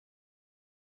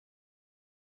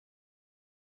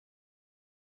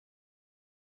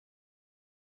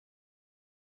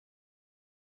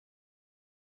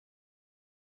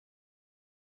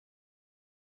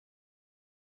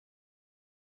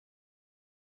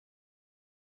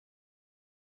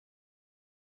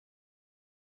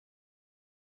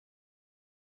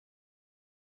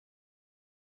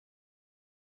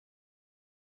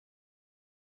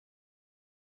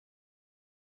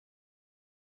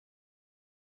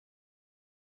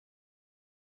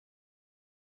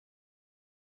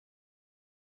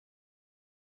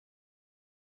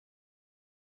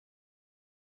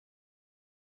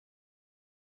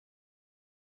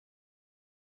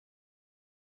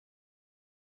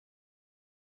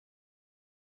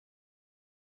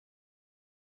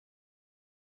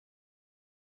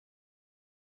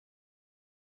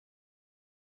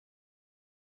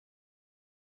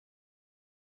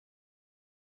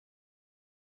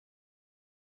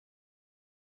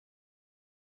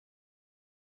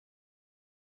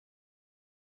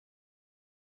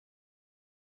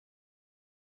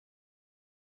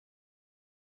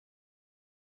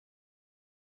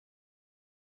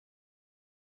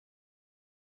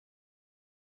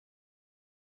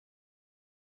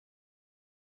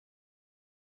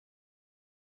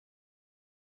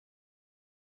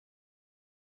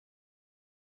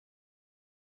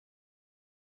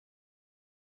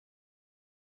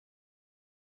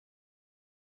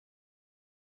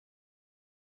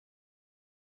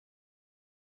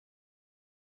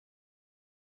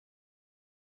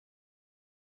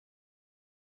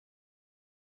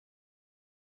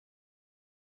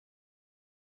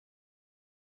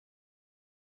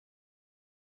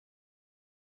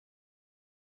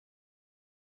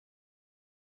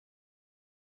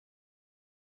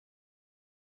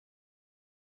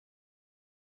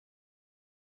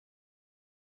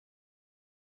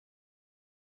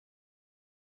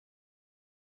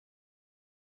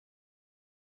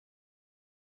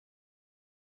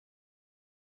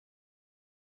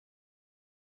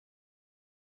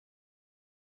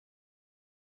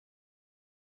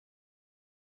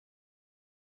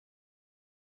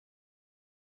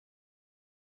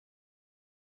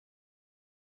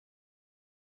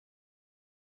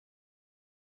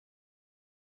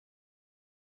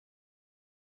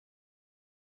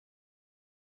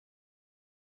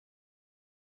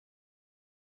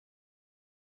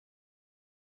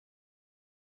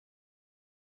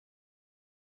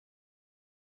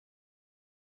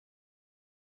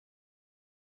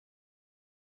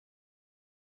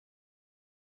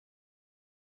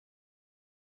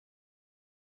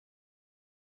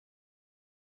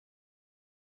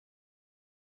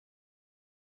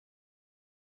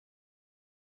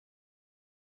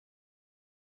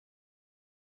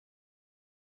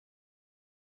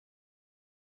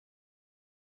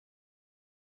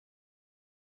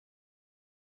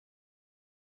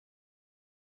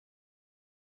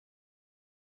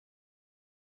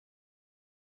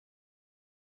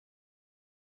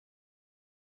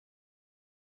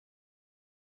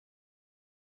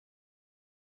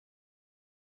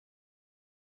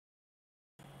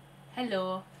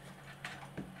Hello.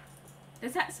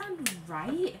 Does that sound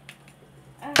right?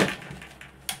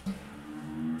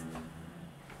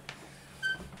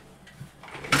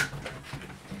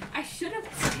 I should have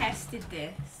tested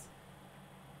this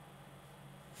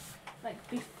like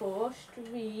before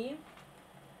stream.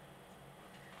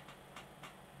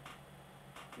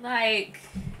 Like,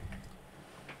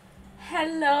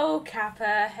 hello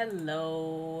Kappa,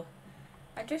 hello.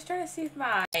 I'm just trying to see if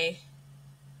my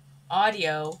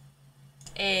audio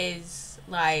is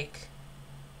like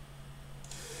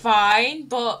fine,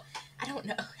 but I don't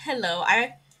know. Hello,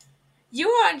 you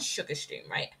were on Sugar Stream,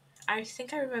 right? I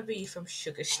think I remember you from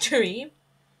Sugar Stream,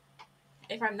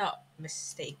 if I'm not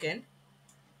mistaken.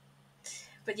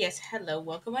 But yes, hello,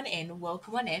 welcome on in,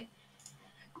 welcome on in.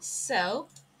 So,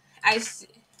 and,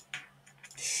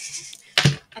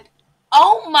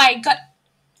 oh my god.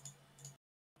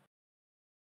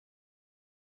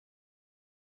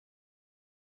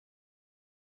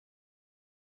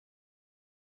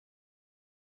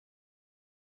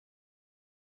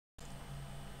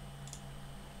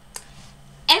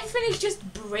 Everything is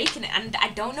just breaking and I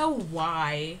don't know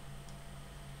why.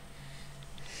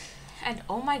 And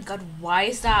oh my god, why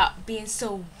is that being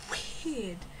so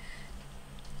weird?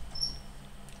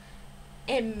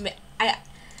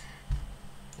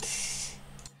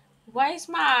 Why is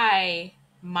my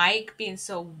mic being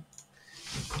so...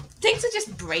 Things are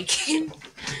just breaking.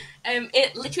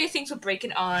 It literally things were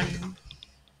breaking on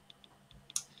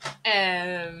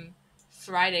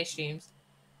Friday streams,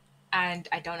 and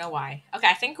I don't know why. Okay,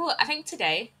 I think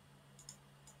today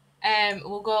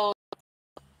we'll go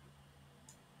a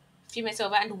few minutes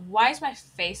over. And why is my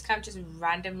face cam just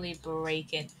randomly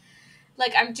breaking?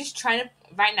 Like, I'm just trying to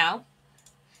right now.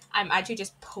 I'm actually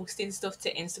just posting stuff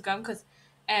to Instagram because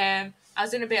I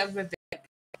was doing a bit of review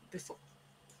before.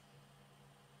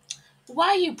 Why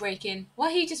are you breaking? Why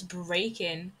are you just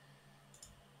breaking?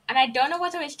 And I don't know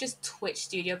whether it's just Twitch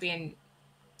Studio being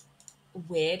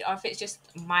weird or if it's just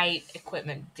my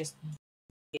equipment just...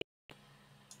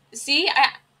 See,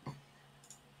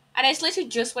 and it's literally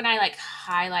just when I like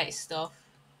highlight stuff,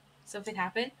 something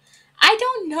happened. I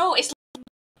don't know. It's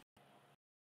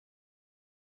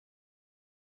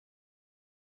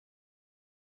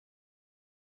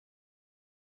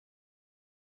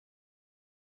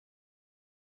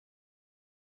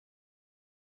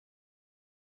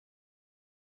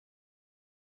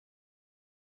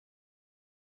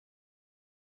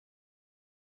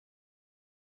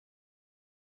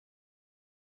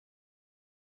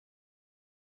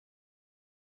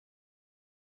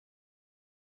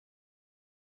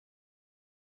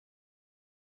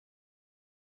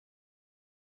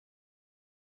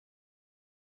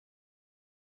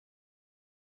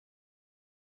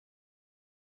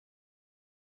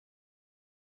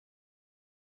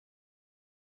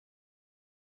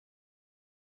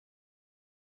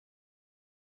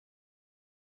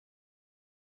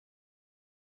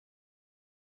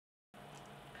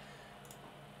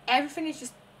everything is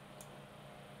just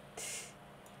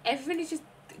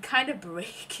kind of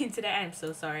breaking today. I'm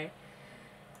so sorry,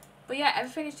 but yeah,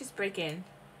 everything is just breaking.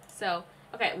 So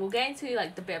okay, we'll get into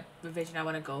like the bit of revision I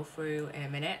want to go through in a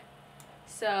minute.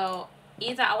 So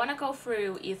either I want to go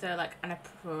through either like an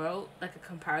approach, like a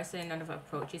comparison of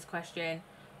approaches question,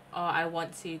 or I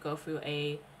want to go through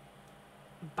a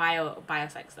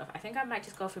biopsych stuff. I think I might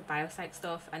just go through biopsych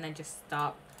stuff and then just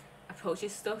stop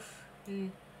approaches stuff.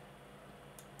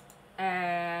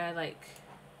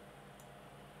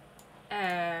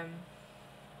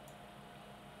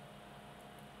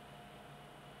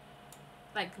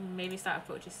 Like maybe start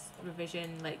approaches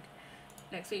revision like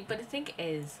next week. But the thing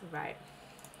is, right,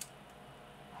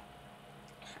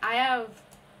 I have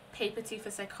paper 2 for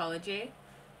psychology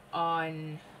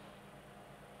on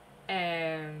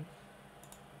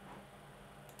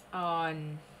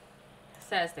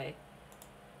Thursday.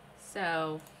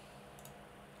 So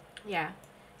yeah,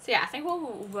 I think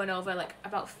we'll run over like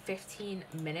about 15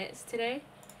 minutes today.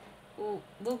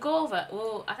 We'll go over,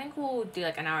 I think we'll do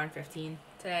like an hour and 15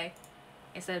 today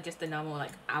instead of just the normal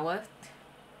like hour.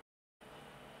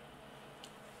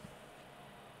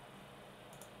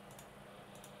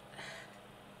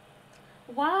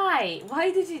 Why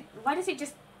does it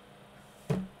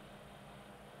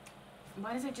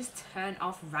just turn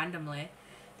off randomly?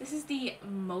 This is the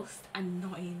most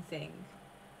annoying thing.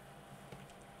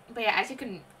 But yeah, as you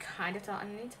can kind of tell, I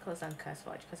need to close down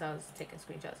CurseForge because I was taking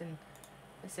screenshots in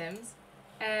The Sims.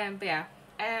 But yeah,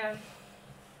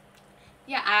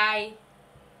 I,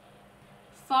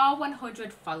 for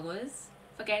 100 followers,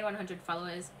 for getting 100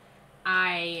 followers,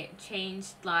 I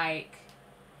changed like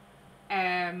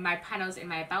my panels in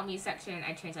my about me section.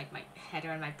 I changed like my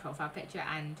header and my profile picture,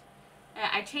 and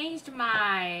I changed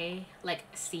my like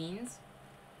scenes.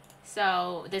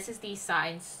 So this is the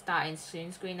starting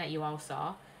soon screen that you all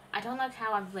saw. I don't like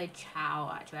how I've laid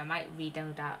Chow actually. I might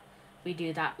redo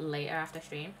that later after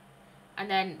stream. And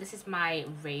then this is my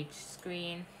rage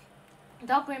screen.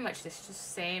 They're pretty much just the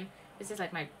same. This is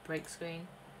like my break screen.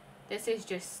 This is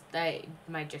just like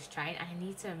my just chatting. I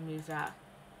need to move that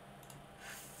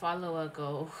follower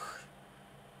goal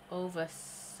over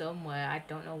somewhere. I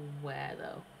don't know where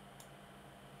though.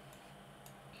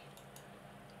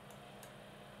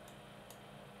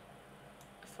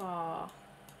 For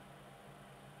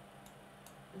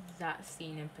that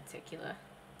scene in particular.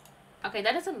 Okay,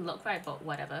 that doesn't look right, but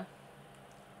whatever.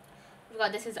 We've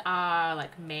got, this is our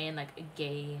like main like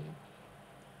game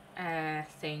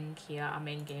thing here, our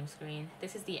main game screen.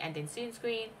 This is the ending soon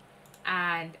screen,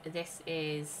 and this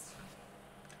is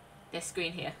this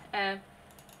screen here.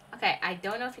 Okay, I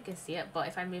don't know if you can see it, but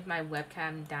if I move my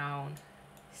webcam down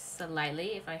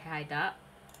slightly, if I hide that,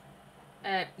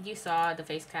 you saw the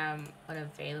face cam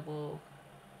unavailable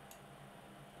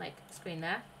like screen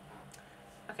there.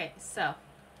 Okay, so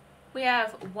we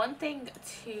have one thing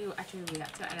to actually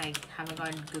react to, and I haven't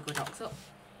gotten Google Docs up.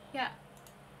 Yeah.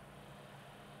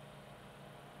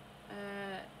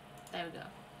 There we go.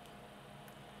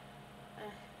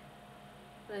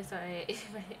 Really sorry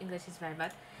if my English is very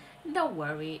bad. Don't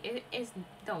worry. It is.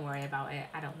 Don't worry about it.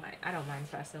 I don't mind. I don't mind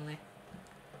personally.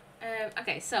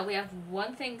 Okay, so we have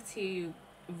one thing to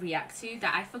react to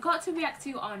that I forgot to react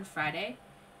to on Friday,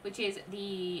 which is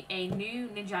a new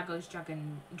Ninjago's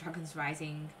Dragons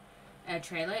Rising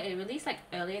trailer. It released like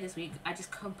earlier this week. I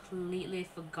just completely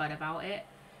forgot about it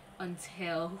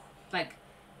until like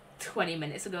 20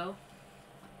 minutes ago.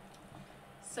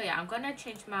 So yeah, I'm gonna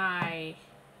change my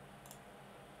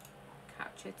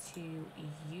capture to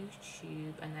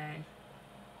YouTube, and then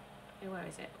okay, where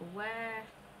is it? Where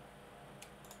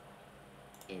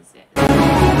is it?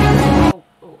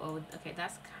 Oh, okay,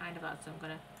 that's kind of loud, so I'm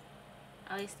gonna,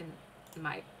 at least in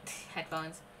my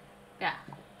headphones. Yeah.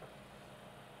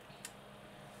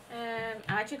 I'm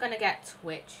actually gonna get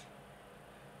Twitch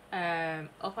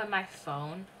up on my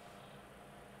phone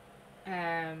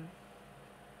to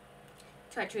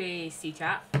actually see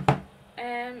chat.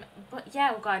 But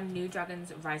yeah, we've got a new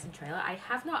Dragons Rising trailer. I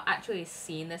have not actually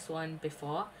seen this one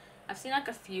before. I've seen like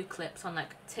a few clips on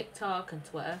like TikTok and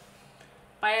Twitter,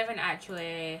 but I haven't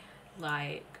actually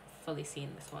like fully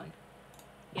seen this one.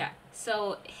 Yeah,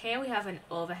 so here we have an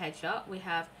overhead shot. We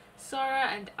have Sora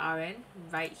and Aaron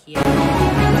right here.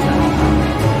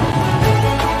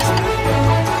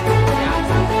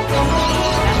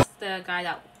 That's the guy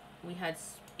that we heard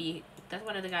speak. That's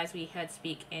one of the guys we heard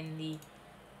speak in the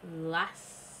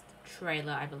last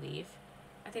trailer, I believe.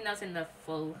 I think that was in the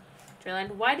full trailer.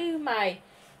 And why do my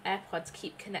AirPods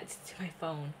keep connected to my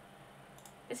phone?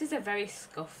 This is a very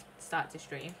scuffed start to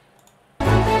stream.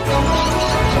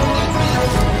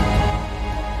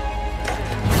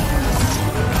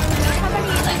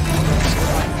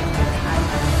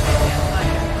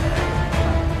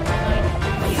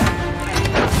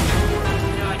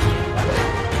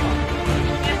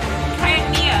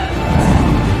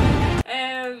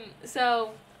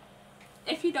 So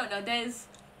if you don't know, there's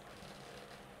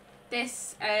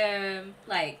this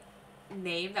like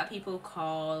name that people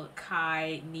call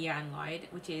Kai, Nia, and Lloyd,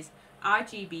 which is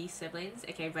RGB siblings,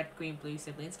 aka red, green, blue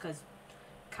siblings, because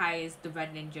Kai is the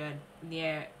red ninja,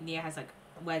 Nia has like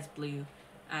wears blue,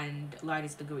 and Lloyd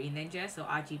is the green ninja, so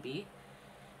RGB.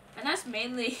 And that's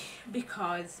mainly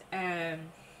because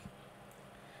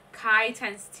Kai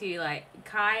tends to like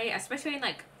especially in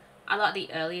like a lot of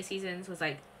the earlier seasons, was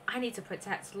like, I need to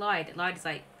protect Lloyd. Lloyd is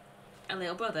like a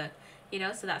little brother, you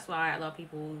know, so that's why a lot of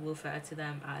people will refer to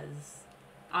them as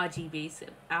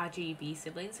RGB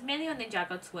siblings, mainly on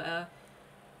Ninjago Twitter,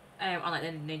 on like the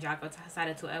Ninjago side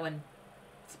of Twitter,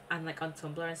 and like on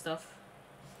Tumblr and stuff.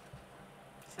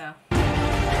 So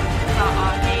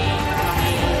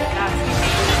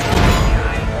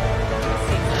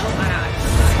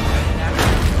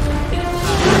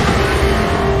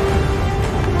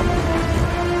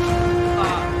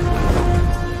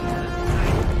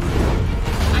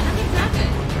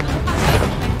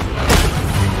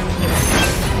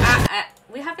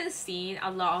we haven't seen a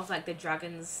lot of like the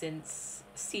dragons since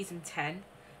season 10,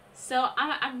 so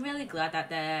I'm really glad that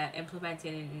they're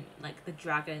implementing like the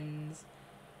dragons,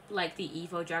 like the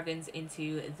Evo dragons,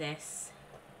 into this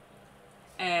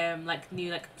like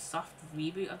new like soft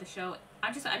reboot of the show.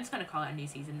 I'm just gonna call it a new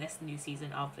season, this new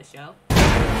season of the show.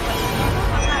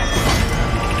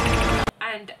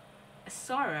 And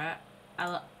Sora,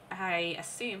 I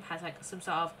assume has like some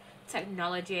sort of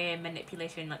technology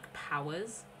manipulation like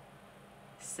powers.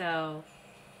 So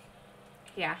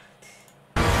yeah.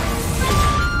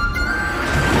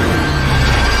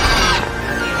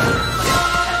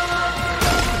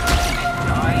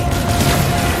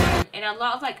 In a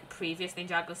lot of like previous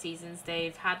Ninjago seasons,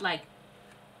 they've had like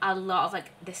a lot of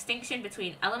like distinction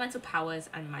between elemental powers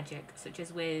and magic, such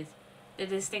as with the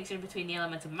distinction between the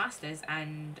elemental masters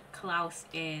and Klaus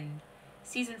in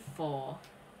season 4.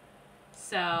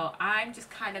 So I'm just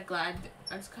kind of glad.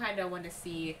 I just kind of want to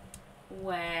see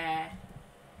where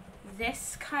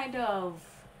this kind of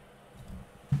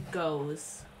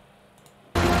goes.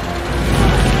 Yeah,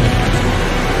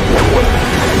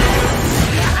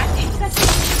 I'm interested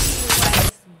to see where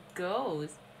this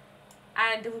goes.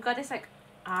 And we've got this like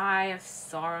Eye of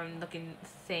Sauron looking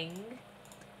thing.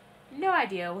 No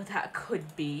idea what that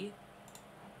could be.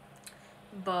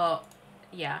 But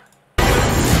yeah. No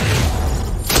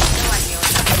idea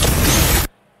what that is.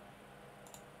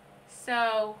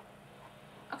 So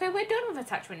okay, we're done with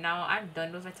attachment now. I'm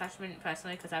done with attachment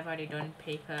personally because I've already done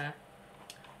paper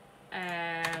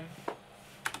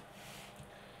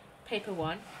paper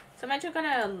 1. So I'm actually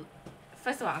gonna,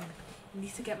 first of all, I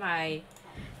need to get my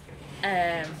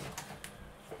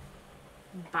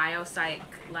biopsych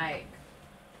like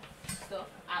stuff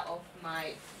out of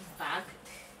my bag.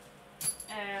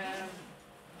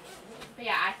 But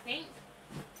yeah, I think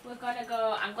we're gonna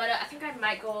go, I think I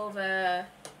might go over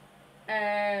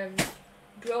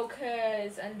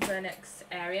Broca's and Vernix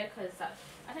area, because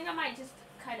I think I might just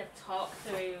kind of talk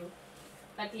through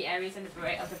like the areas in the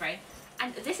brain.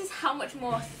 And this is how much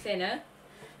more thinner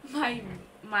my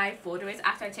folder is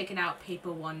after I've taken out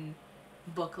paper 1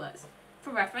 booklets.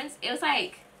 For reference, it was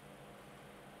like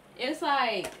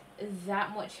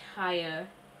that much higher,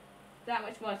 that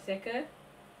much more thicker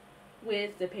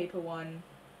with the paper 1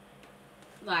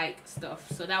 like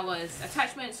stuff. So that was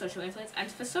attachment, social influence,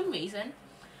 and for some reason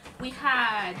we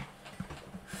had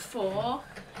 4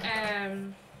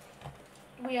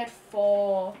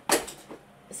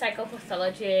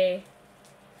 psychopathology.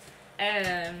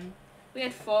 We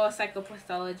had 4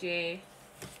 psychopathology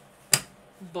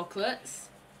booklets,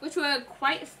 which were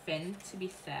quite thin, to be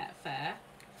fair.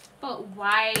 But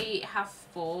why have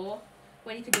 4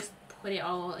 when you could just put it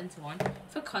all into one?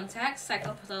 For context,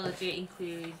 psychopathology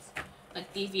includes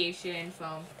like deviation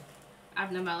from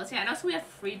abnormality, and also we have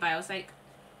 3 biopsych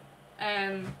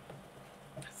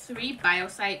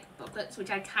booklets,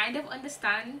 which I kind of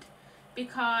understand,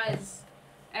 because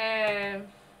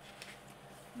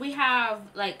we have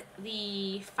like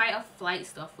the fight or flight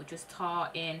stuff, which was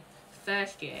taught in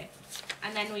 1st year,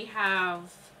 and then we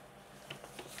have,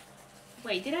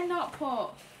 wait, did I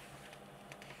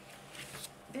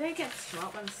get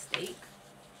shot by mistake?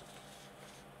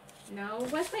 No,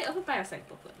 where's my other biopsych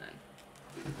booklet then?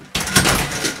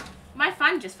 My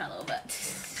fan just fell over.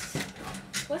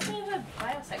 What's my other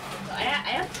biopsych booklet? I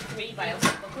have 3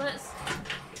 biopsych booklets.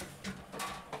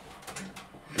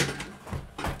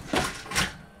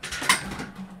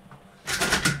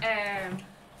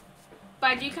 But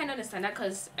I do kind of understand that,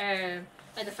 because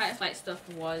like the fight or flight stuff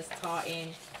was taught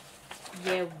in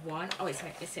year 1. Oh, it's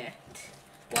here.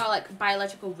 Well, like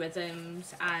biological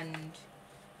rhythms and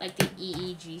like the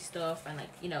EEG stuff, and like,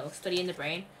 you know, studying the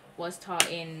brain was taught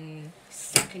in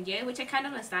 2nd year, which I kind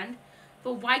of understand.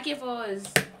 But why give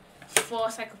us 4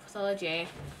 psychopathology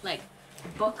like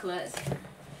booklets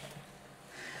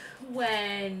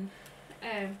when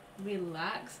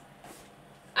relax?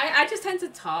 I just tend to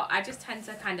talk. I just tend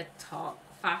to kind of talk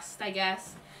fast, I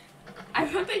guess. I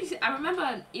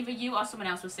remember either you or someone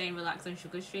else was saying relax on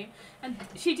Sugar's stream, and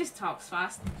she just talks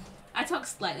fast. I talk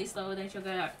slightly slower than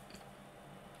Sugar,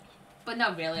 but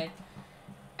not really.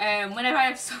 Whenever I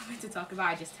have something to talk about,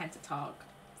 I just tend to talk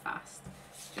fast.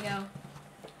 You know,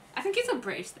 I think it's a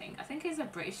British thing.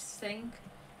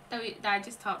 That I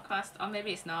just talk fast, or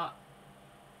maybe it's not.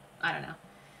 I don't know.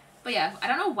 But yeah, I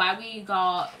don't know why we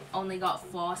only got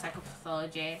 4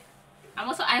 psychopathology. I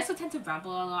also tend to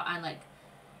ramble a lot and like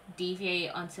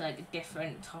deviate onto like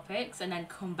different topics and then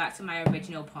come back to my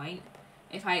original point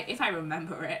if I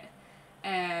remember it.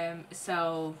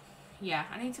 So yeah,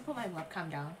 I need to put my webcam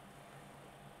down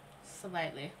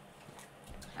slightly.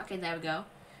 Okay, there we go.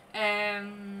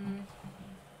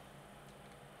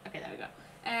 Okay, there we go.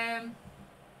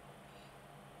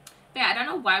 But yeah, I don't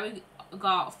know why we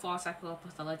got 4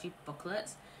 psychopathology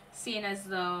booklets, seeing as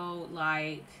though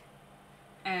like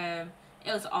it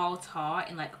was all taught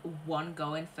in like one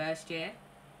go in 1st year.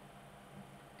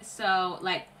 So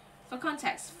like, for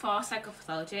context, for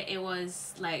psychopathology, it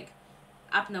was like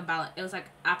abnormal. It was like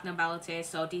abnormality,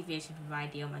 so deviation from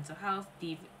ideal mental health,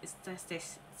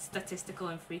 statistical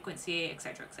infrequency,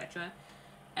 etc., etc.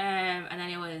 And then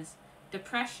it was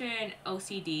depression,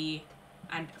 OCD,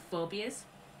 and phobias.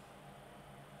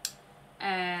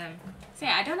 So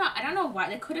yeah, I don't know why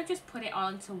they could have just put it all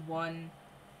into one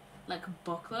like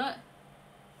booklet,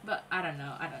 but I don't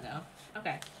know.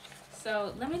 Okay,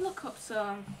 so let me look up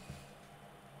some.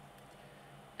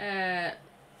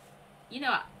 You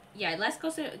know, yeah, let's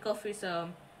go through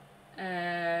some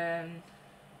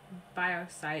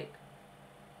biopsych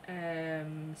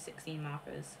 16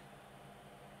 markers.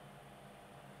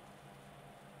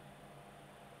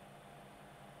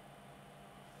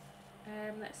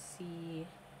 Let's see.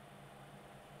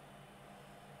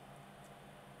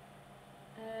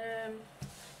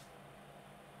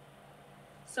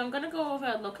 So I'm gonna go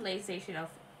over localization.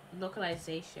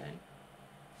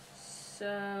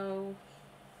 So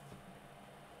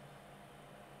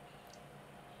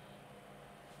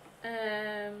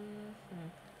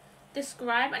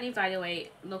describe and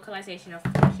evaluate localization of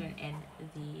function in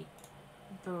the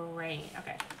brain.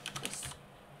 Okay.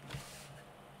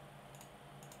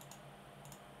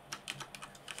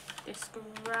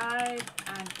 Describe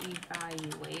and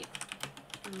evaluate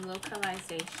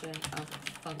localization of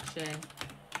function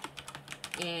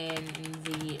in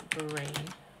the brain.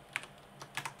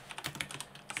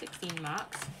 16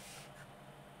 marks.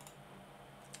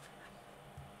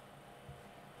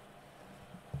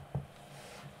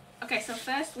 Okay, so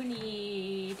first we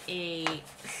need a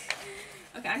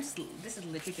okay, this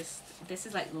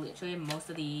is like literally most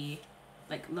of the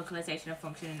like localization of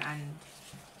function and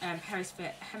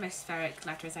hemispheric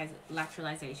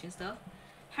lateralization stuff.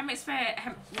 Hemispheric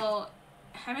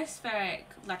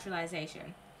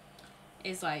lateralization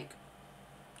is like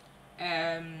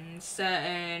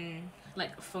certain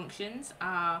like functions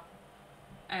are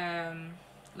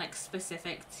like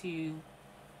specific to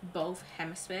both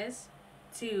hemispheres,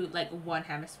 to like one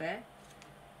hemisphere.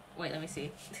 Wait, let me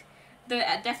see. The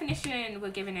definition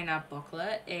we're given in our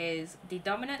booklet is the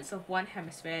dominance of one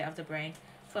hemisphere of the brain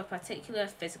for particular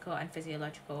physical and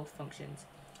physiological functions.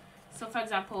 So, for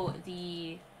example,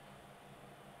 the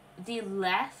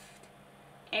left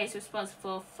is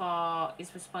responsible for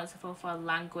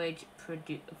language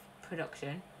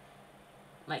production,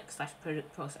 like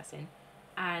 / processing,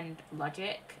 and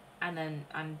logic, and then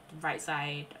right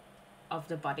side of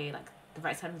the body, like the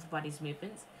right side of the body's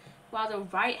movements, while the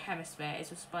right hemisphere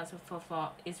is responsible.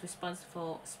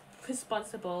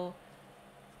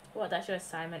 What, that's your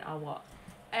assignment or what?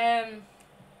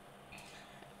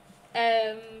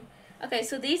 Okay,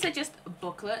 so these are just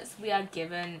booklets we are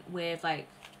given with like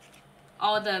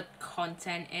all the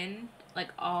content in,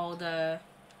 like all the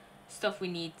stuff we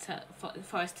need to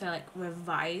for us to like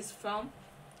revise from.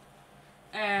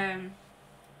 And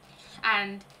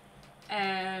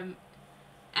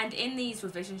in these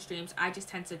revision streams, I just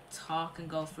tend to talk and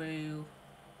go through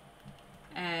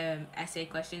essay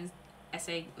questions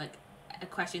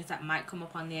that might come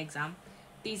up on the exam.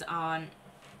 These aren't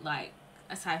like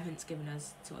assignments given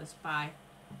to us by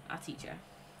our teacher.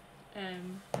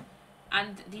 And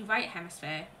the right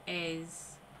hemisphere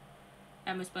is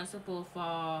responsible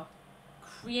for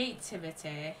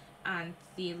creativity, and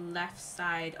the left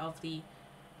side of the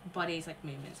body's like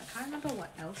movements. I can't remember what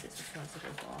else it's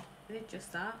responsible for. Is it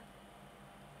just that?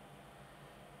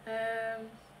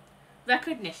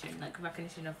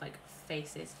 Recognition of like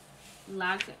faces.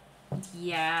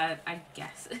 Yeah, I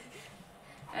guess.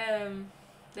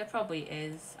 There probably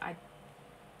is. I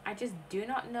just do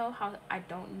not know how. I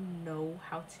don't know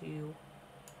how to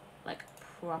like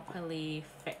properly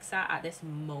fix that at this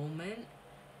moment.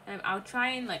 I'll try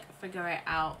and like figure it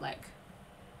out like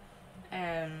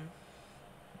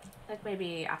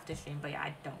maybe after stream, but yeah,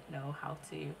 I don't know how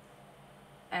to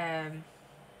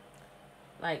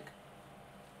like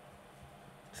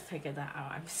figure that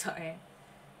out. I'm sorry.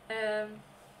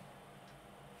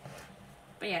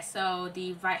 But yeah, so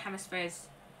the right hemisphere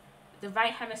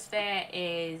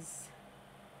is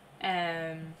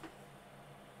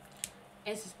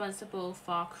responsible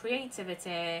for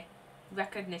creativity,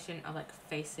 recognition of like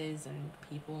faces and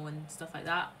people and stuff like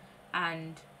that,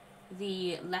 and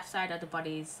the left side of the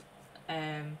body's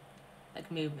like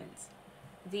movements.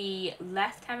 The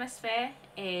left hemisphere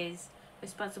is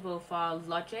responsible for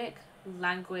logic,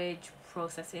 language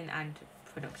processing and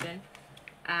production,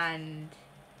 and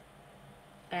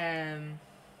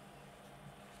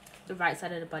the right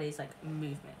side of the body is like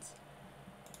movements.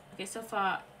 Okay, so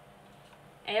for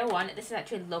AO1, this is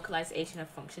actually localization of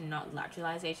function, not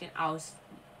lateralization. I was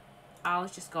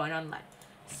just going on like,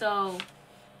 so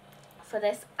for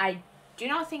this, I do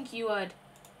not think you would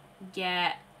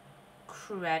get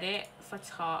credit for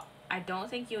talk. I don't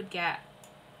think you would get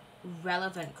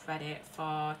relevant credit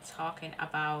for talking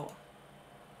about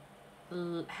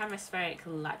hemispheric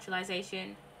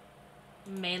lateralization,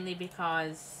 mainly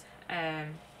because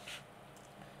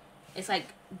it's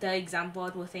like the exam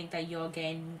board will think that you're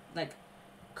getting like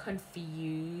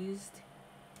confused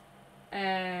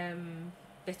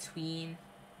between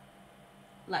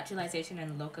lateralization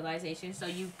and localization, so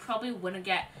you probably wouldn't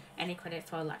get any credit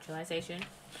for lateralization.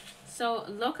 So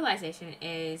localization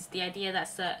is the idea that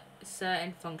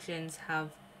certain functions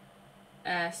have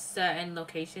certain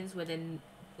locations within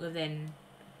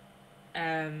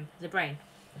the brain.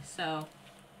 So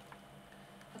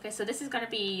okay, so this is gonna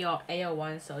be your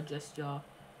AO1, so just your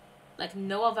like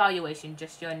no evaluation,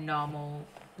 just your normal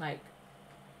like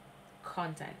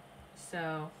content.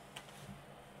 So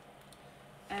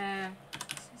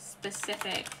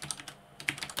specific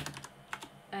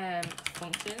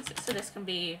functions. So this can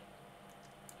be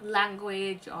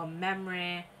language or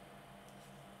memory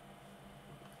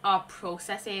or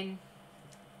processing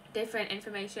different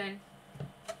information.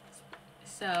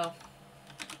 So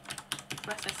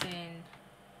processing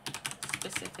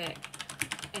specific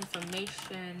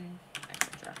information,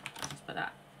 etc. Just put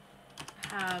that.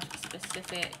 Have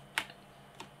specific,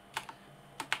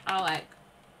 or like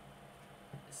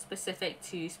specific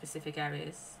to specific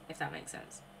areas, if that makes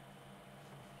sense.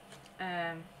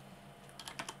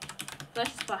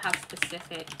 Let's just put have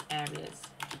specific areas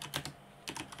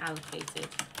allocated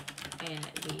in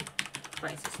the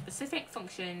brain. So specific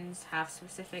functions have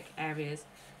specific areas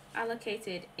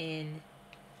allocated in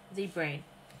the brain.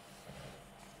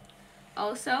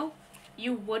 Also,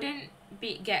 you wouldn't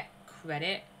get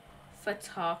credit for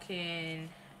talking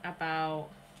about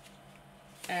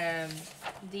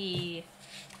the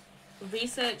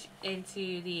research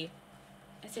into the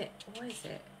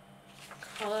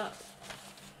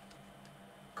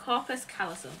corpus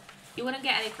callosum. You wouldn't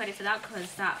get any credit for that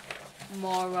because that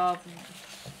more of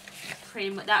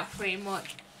pretty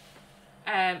much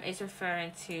is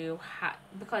referring to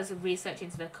because research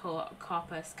into the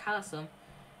corpus callosum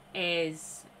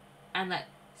is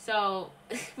so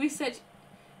research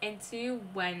into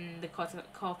when the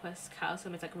corpus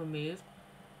callosum is like removed,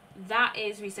 that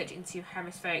is research into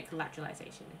hemispheric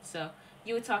lateralization. So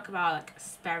you would talk about like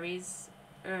Sperry's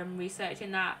research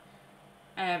in that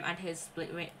and his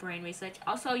split brain research.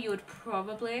 Also, you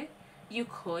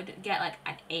could get like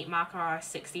an 8 marker or a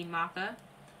 16 marker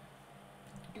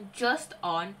just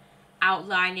on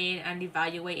outlining and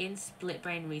evaluating split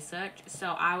brain research.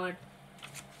 So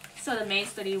the main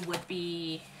study would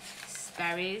be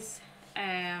Sperry's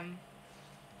and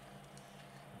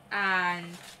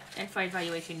for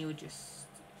evaluation you would just,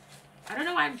 I don't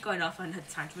know why I'm going off on a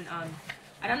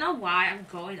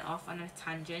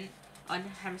tangent on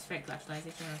hemispheric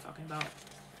lateralization when I'm talking about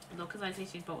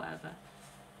localization, but whatever.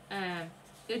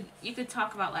 You could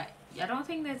talk about like, I don't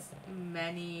think there's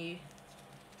many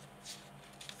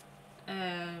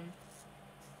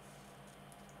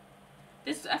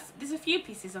there's a few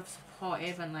pieces of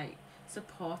supportive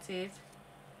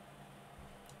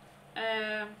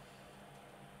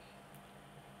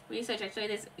research. Actually,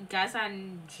 there's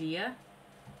Gazangia.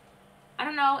 I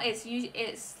don't know, it's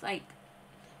like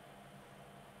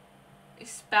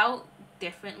it's spelled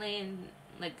differently in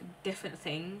like different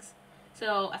things.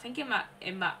 So I think I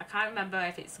can't remember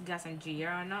if it's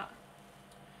Gazangia or not,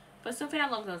 but something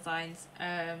along those lines.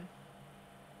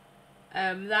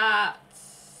 That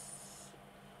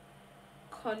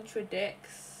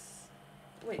contradicts.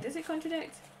 Wait, does it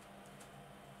contradict?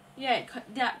 Yeah,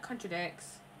 that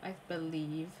contradicts, I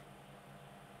believe.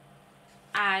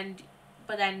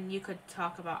 But then you could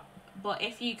talk about. But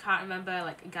if you can't remember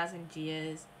like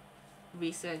Gazangia's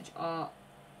research or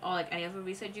like any other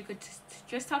research, you could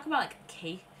just talk about like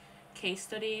case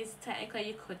studies. Technically,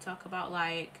 you could talk about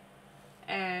like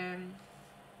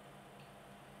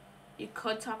you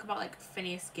could talk about like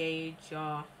Phineas Gage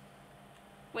or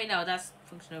wait, no, that's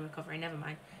functional recovery. Never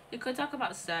mind. You could talk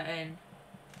about certain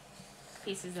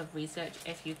pieces of research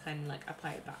if you can like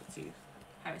apply it back to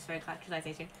hemispheric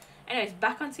lateralization. Anyways,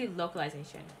 back onto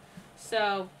localization.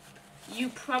 So you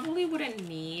probably wouldn't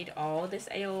need all this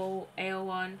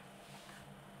AO1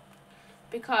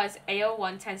 because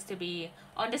AO1 tends to be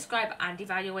on describe and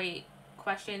evaluate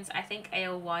questions. I think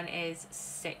AO1 is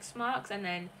 6 marks and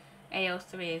then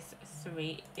AO3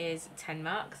 is 10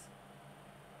 marks.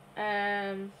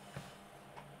 AO3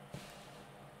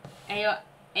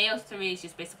 is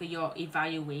just basically your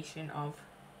evaluation of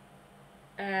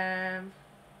the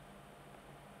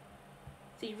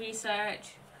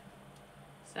research.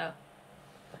 So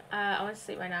I want to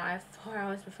sleep right now. I have 4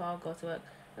 hours before I go to work.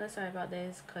 Oh, sorry about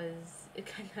this, because it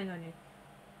can hang on your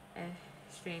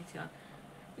stream too long.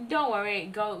 Don't worry,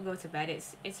 go to bed.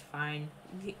 It's fine.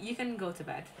 You can go to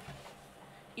bed.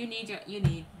 You need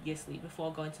your sleep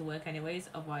before going to work, anyways.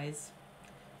 Otherwise,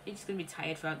 you're just gonna be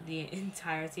tired throughout the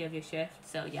entirety of your shift.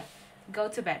 So yeah, go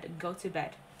to bed. Go to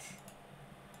bed.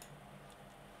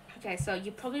 Okay, so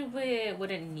you probably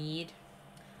wouldn't need.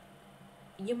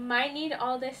 You might need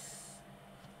all this.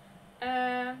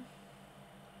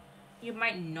 You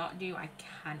might not do. I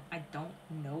don't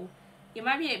know. You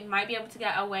might be able to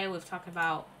get away with talking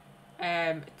about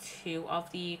 2 of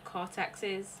the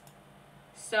cortexes.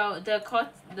 So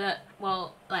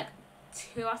well, like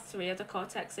 2 or 3 of the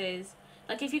cortexes.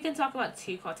 Like if you can talk about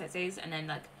 2 cortexes and then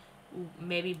like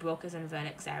maybe Broca's and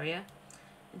Vernix area,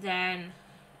 then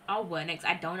or Vernix,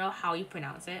 I don't know how you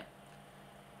pronounce it.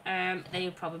 Then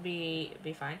you'll probably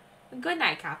be fine. Good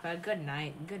night, Kappa. Good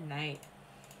night. Good night.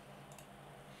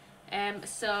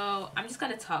 So I'm just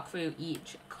gonna talk through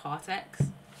each cortex.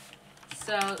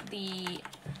 So the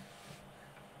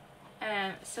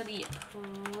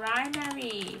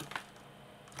primary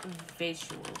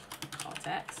visual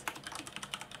cortex,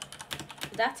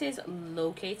 that is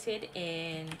located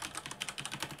in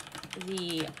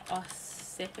the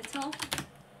occipital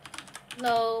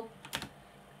lobe,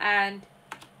 and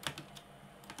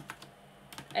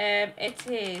it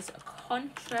is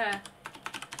contralateral,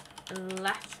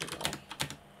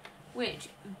 which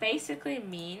basically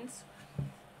means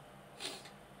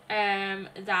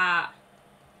that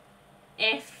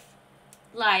if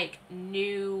like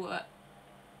new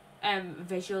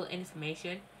visual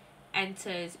information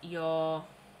enters your,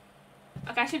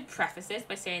 okay, I should preface this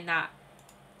by saying that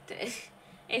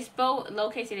it's both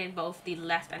located in both the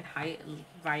left and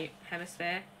right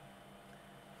hemisphere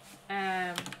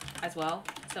as well.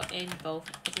 So it's in both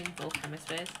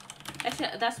hemispheres.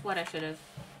 That's what I should have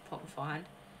put beforehand.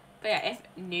 But yeah, if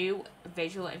new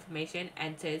visual information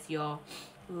enters your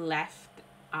left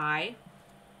eye,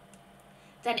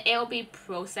 then it'll be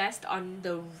processed on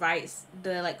the right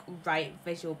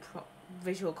visual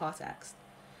cortex.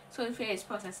 So if it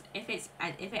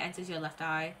enters your left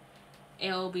eye,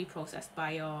 it'll be processed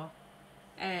by your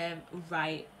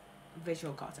right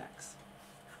visual cortex.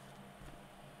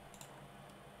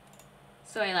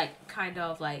 So it like kind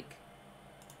of like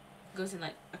goes in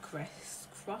like a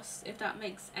crisscross, if that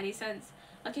makes any sense.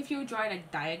 Like if you were drawing a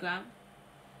diagram,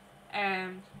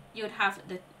 you could have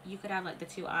like the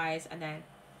 2 eyes and then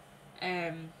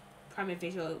primary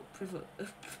visual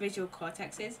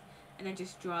cortexes, and then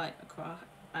just draw like across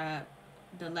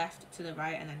the left to the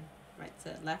right and then right to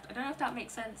the left. I don't know if that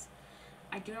makes sense.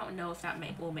 I do not know if that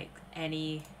will make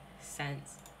any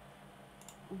sense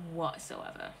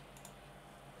whatsoever.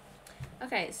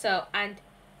 Okay, so and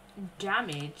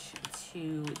damage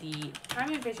to the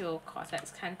primary visual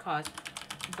cortex can cause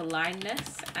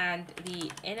blindness and the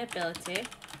inability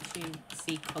to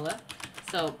see color.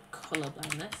 So color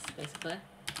blindness, basically.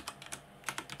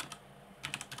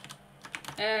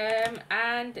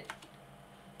 And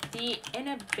the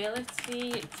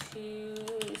inability to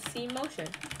see motion.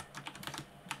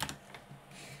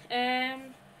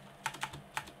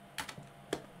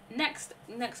 Next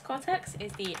cortex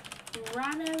is the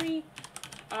primary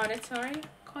auditory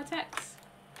cortex.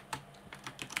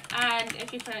 And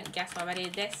if you couldn't guess already,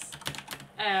 this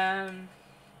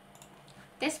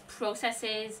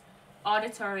processes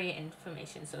auditory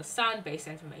information, so sound-based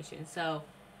information. So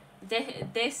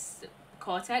this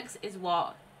cortex is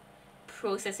what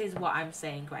processes what I'm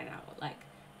saying right now. Like,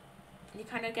 you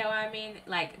kind of get what I mean?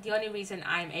 Like, the only reason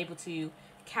I'm able to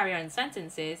carry on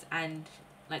sentences and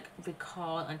like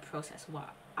recall and process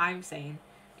what I'm saying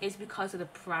is because of the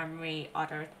primary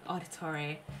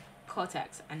auditory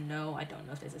cortex. And no, I don't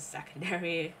know if there's a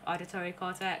secondary auditory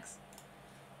cortex.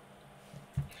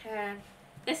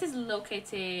 This is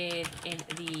located in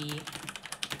the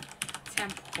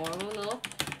temporal lobe,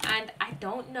 and I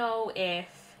don't know if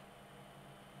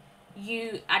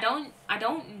I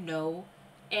don't know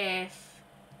if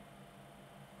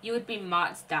you would be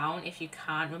marked down if you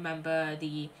can't remember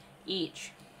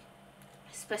each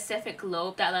specific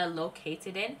lobe that they're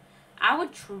located in. I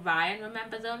would try and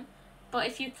remember them, but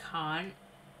if you can't,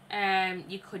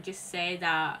 you could just say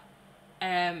that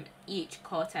each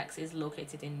cortex is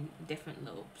located in different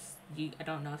lobes. I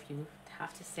don't know if you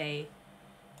have to say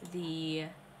the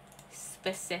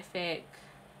specific.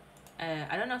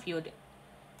 I don't know if you would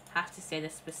have to say the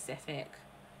specific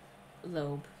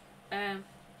lobe.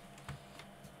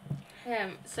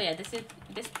 So yeah,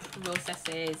 this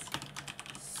processes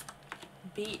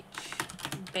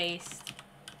speech-based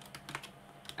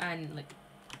and like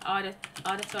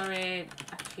auditory,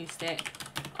 acoustic,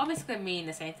 obviously mean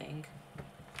the same thing.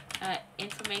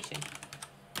 Inflammation.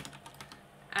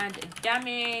 And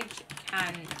damage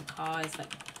can cause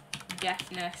like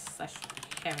deafness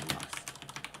 / hearing loss.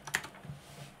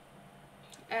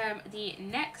 The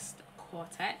next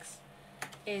cortex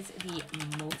is the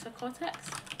motor cortex,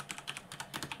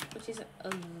 which is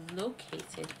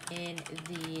located in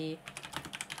the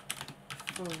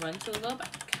frontal lobe. I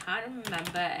can't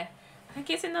remember. I think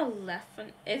it's in the left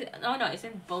one. Oh no, it's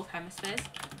in both hemispheres.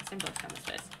 It's in both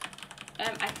hemispheres.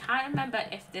 I can't remember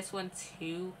if this one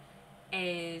too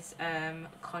is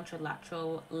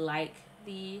contralateral like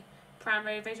the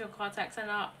primary visual cortex or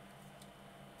not.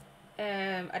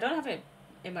 I don't have it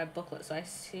in my booklet, so I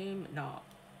assume not.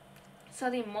 So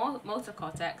the motor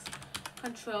cortex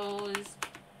controls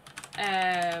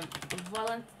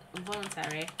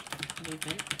voluntary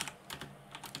movement,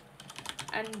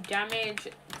 and damage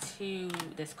to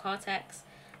this cortex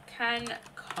can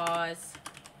cause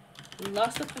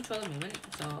loss of control of movement,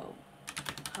 so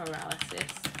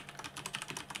paralysis,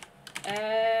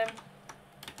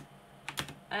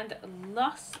 and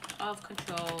loss of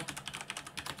control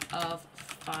of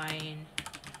fine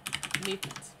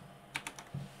movements.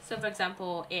 So for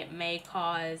example, it may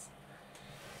cause,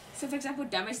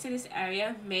 damage to this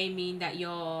area may mean that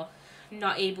you're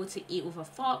not able to eat with a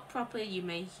fork properly. You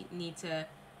may need to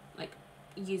like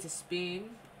use a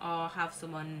spoon or have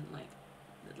someone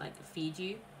like feed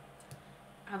you,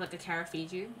 have like a carer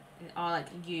feed you, or like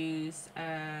use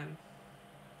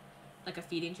like a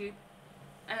feeding tube.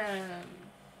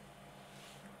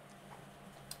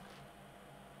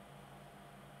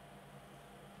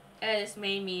 This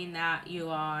may mean that you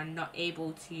are not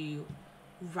able to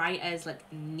write as like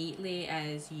neatly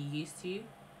as you used to,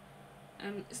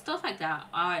 stuff like that.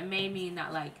 Or it may mean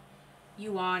that like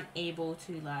you aren't able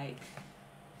to like,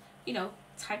 you know,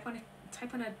 type on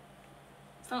a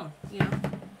phone, you know,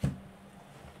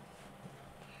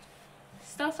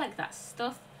 stuff like that.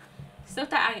 Stuff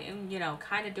that I am, you know,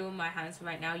 kind of doing my hands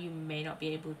right now. You may not be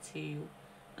able to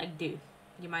like do.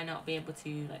 You might not be able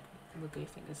to like wiggle your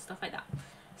fingers, stuff like that.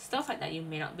 Stuff like that you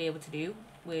may not be able to do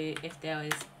if there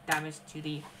is damage to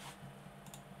the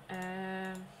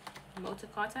motor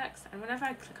cortex. And whenever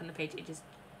I click on the page, it just,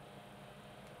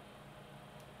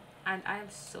 and I am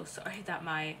so sorry that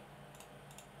my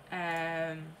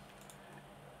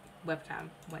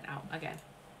webcam went out again.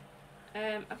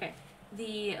 Okay,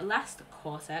 the last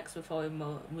cortex before we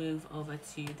move over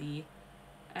to the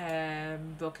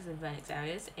Broca's and Vernix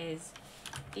areas is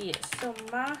the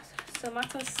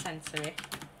somatosensory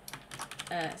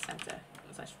center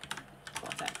 /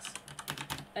 cortex.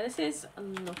 And this is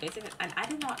located, and I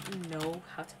do not know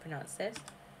how to pronounce this.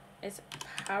 It's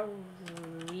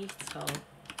parietal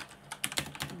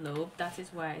lobe. That is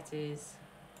where it is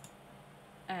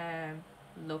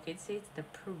located. The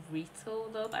parietal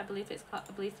lobe, I believe it's called.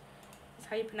 I believe is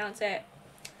how you pronounce it.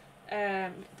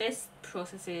 This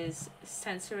processes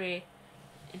sensory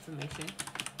information.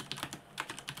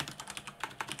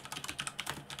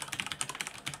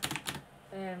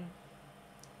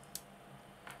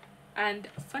 And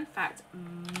fun fact,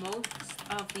 most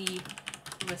of the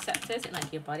receptors in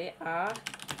like your body are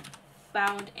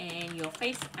found in your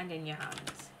face and in your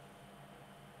hands.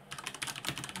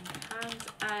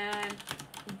 And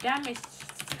damage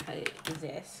to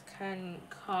this can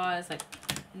cause like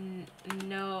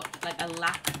a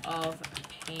lack of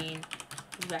pain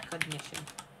recognition.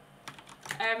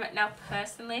 Now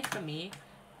personally for me,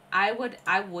 I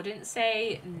wouldn't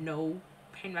say no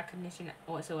pain recognition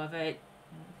whatsoever,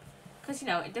 because you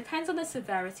know it depends on the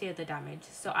severity of the damage.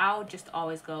 So I'll just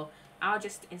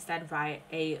instead write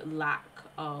a lack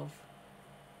of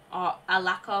or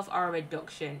a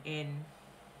reduction in.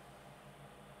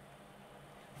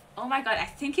 Oh my god, I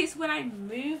think it's when I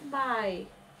move my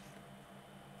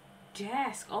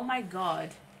desk. Oh my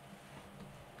god.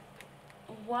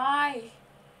 Why?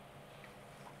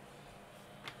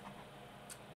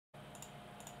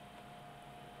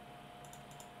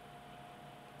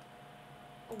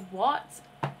 What?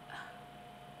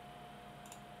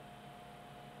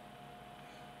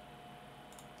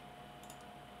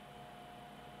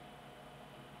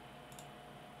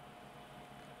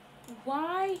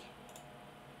 Why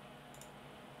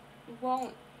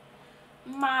won't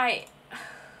my...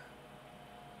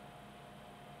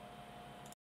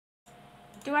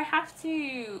 Do I have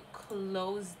to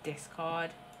close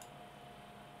Discord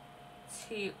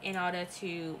in order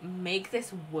to make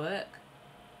this work?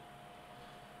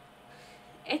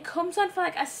 It comes on for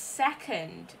like a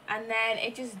second and then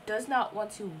it just does not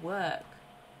want to work.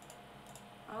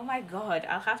 Oh my god,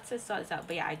 I'll have to sort this out.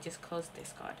 But yeah, I just closed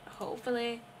Discord.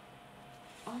 Hopefully.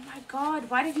 Oh my god,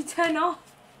 why did you turn off?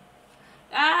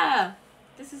 Ah!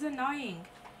 This is annoying.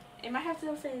 It might have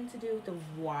something to do with the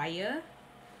wire.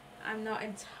 I'm not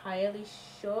entirely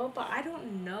sure, but I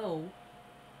don't know.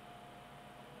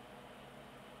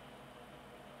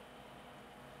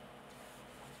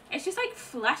 It's just like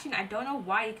flashing. I don't know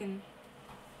why you can...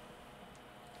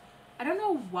 I don't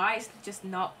know why it's just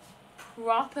not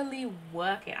properly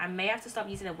working. I may have to stop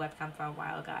using a webcam for a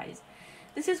while, guys.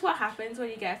 This is what happens when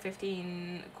you get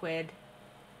 15 quid.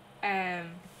 I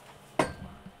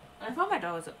thought my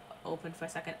door was open for a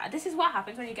second. This is what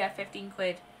happens when you get 15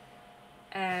 quid.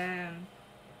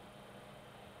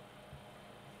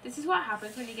 This is what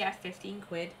happens when you get 15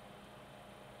 quid.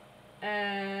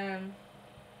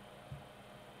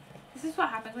 This is what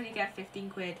happens when you get 15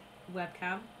 quid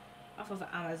webcam off of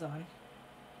Amazon.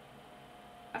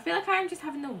 I feel like I'm just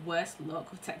having the worst luck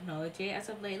with technology as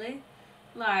of lately.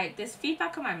 Like, there's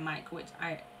feedback on my mic, which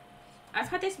I've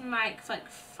had this mic for like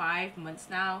 5 months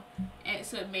now,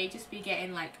 so it may just be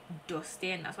getting like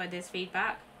dusty, and that's why there's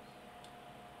feedback.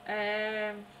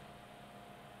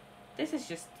 This has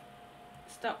just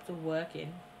stopped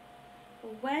working.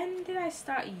 When did I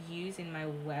start using my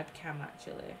webcam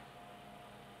actually?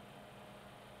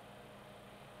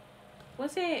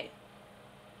 Was it...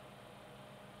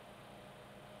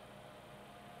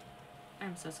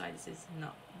 I'm so sorry, this is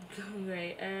not going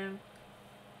great.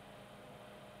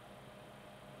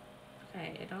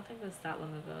 Okay, I don't think it was that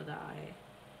long ago that I...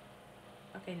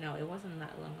 Okay, no, it wasn't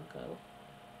that long ago.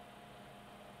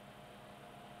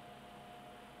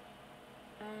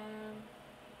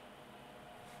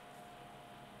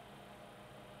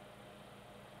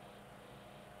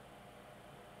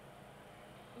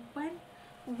 When...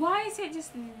 Why is it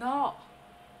just not...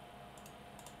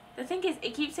 The thing is,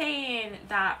 it keeps saying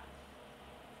that...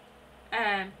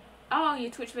 oh,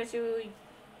 your Twitch virtual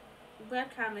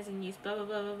webcam is in use, blah, blah,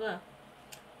 blah, blah, blah.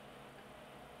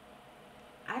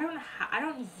 I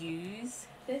don't use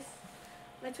this,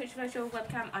 my Twitch virtual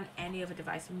webcam on any other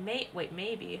device. Wait,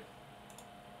 maybe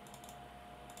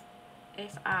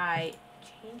if I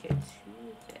change it to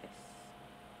this.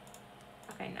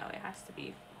 Okay, no, it has to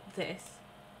be this.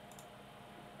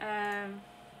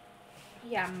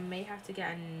 Yeah, I may have to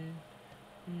get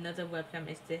another webcam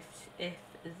if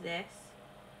this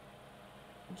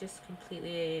just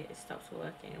completely stops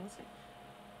working. What's it?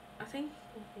 I think...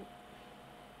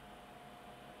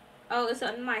 Oh, it's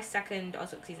on my second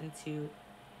Ozark Season 2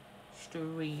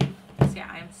 stream. So yeah,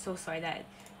 I'm so sorry that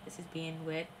this is being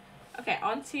weird. Okay,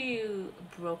 on to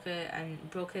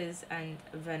Brokers and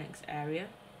Vernix area.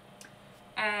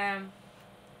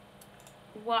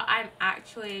 What I'm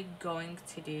actually going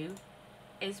to do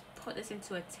is put this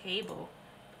into a table,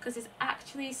 because there's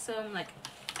actually some like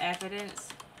evidence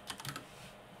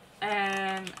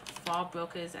for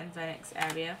Brokers and Vernix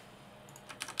area.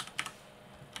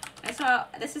 And so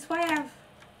this is why I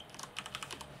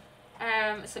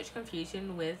have such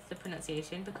confusion with the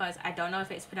pronunciation, because I don't know if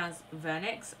it's pronounced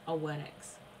Vernix or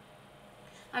Wernix.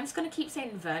 I'm just gonna keep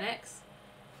saying Vernix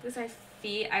because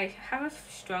I have a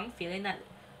strong feeling that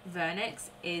Vernix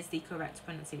is the correct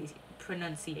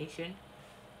pronunciation,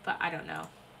 but I don't know.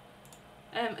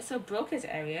 So Broca's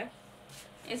area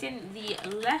is in the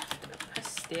left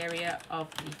posterior of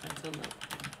the frontal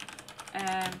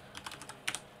lobe,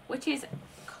 which is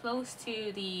close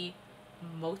to the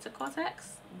motor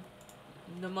cortex.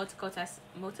 The motor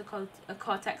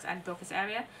cortex and Broca's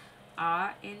area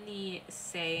are in the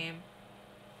same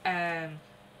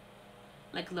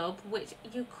like lobe, which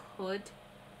you could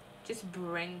just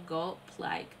bring up,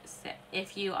 like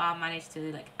if you are managed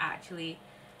to like actually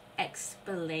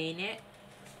explain it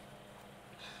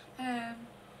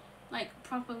like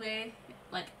properly,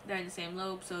 like they're in the same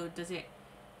lobe. So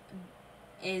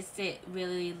is it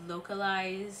really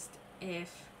localized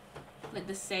if like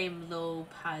the same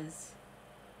lobe has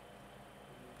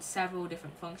several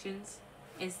different functions?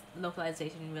 Is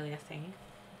localization really a thing?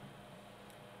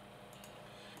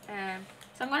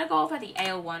 So I'm going to go over the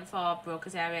AO1 for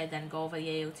Broca's area, then go over the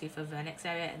AO2 for Vernix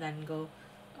area, and then go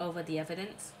over the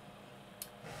evidence.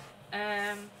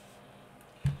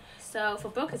 So for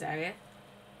Broca's area,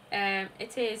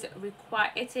 it is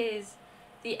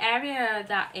the area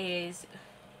that is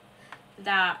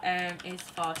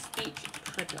for speech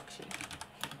production.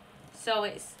 So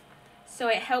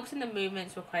it helps in the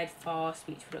movements required for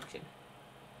speech production.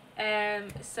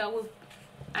 And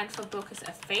for Broca's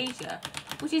aphasia,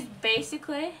 which is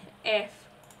basically if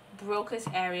Broca's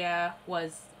area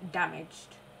was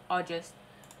damaged or just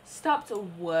stopped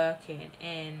working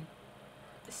in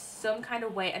some kind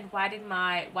of way. And why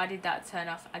did that turn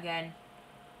off again?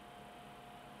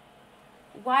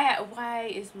 Why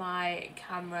is my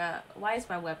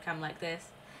webcam like this?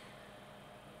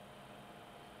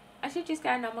 I should just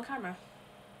get a normal camera.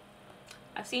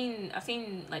 I've seen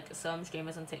like some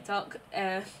streamers on TikTok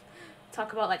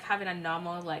talk about like having a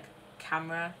normal like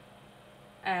camera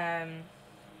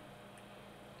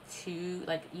to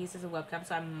like use as a webcam.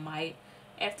 So I might,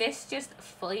 if this just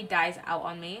fully dies out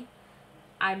on me,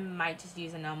 I might just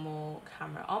use a normal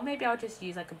camera, or maybe I'll just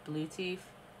use like a Bluetooth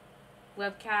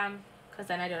webcam, because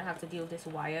then I don't have to deal with this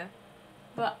wire.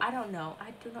 But I don't know.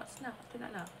 I do not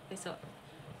know. Okay, so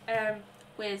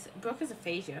with Broca's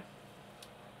aphasia,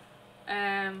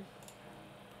 an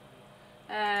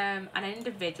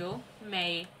individual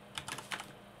may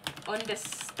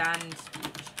understand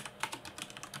speech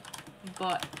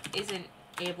but isn't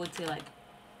able to like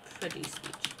produce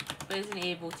speech, but isn't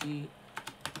able to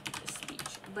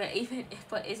speech,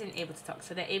 but isn't able to talk.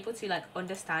 So they're able to like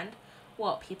understand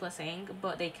what people are saying,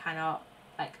 but they cannot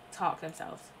like talk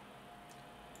themselves.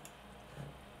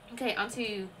 Okay,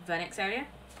 onto Vernix area.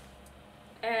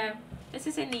 This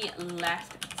is in the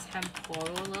left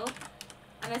temporal lobe,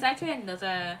 and there's actually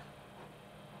another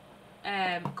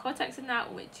cortex in that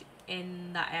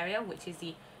area, which is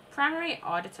the primary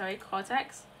auditory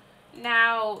cortex.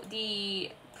 Now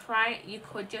you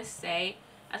could just say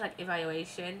as like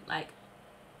evaluation, like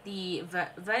the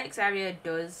Vernix area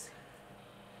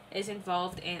is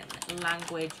involved in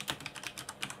language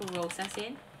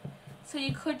processing. So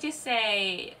you could just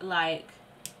say like,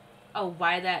 oh,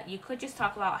 why that? You could just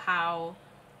talk about how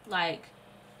like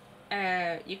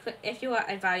you could, if you are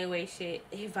evaluating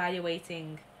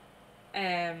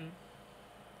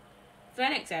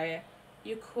Vernix area,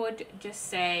 you could just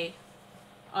say,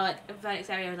 or like Vernix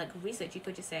area like research, you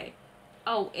could just say,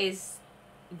 oh, is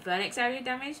Vernix area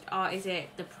damaged, or is it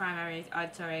the primary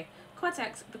auditory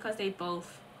cortex, because they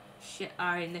both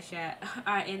are in the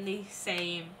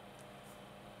same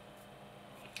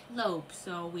lobe,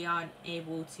 so we aren't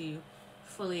able to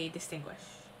fully distinguish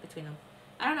between them.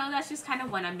 I don't know, that's just kind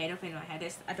of one I made up in my head.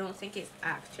 I don't think it's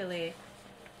actually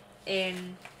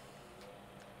in,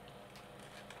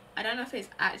 I don't know if it's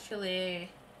actually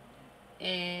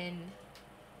in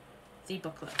the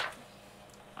booklet.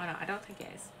 Oh no, I don't think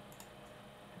it is.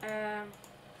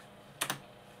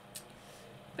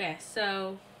 But yeah,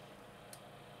 so,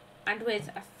 and with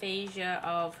aphasia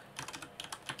of,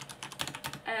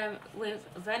 with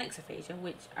Vernix aphasia,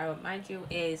 which I remind you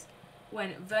is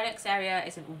when Vernix area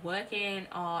isn't working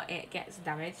or it gets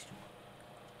damaged,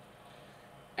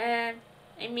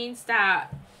 it means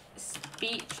that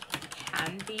speech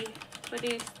can be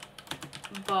produced,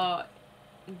 but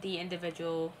the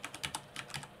individual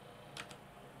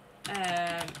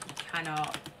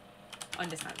cannot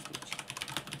understand speech.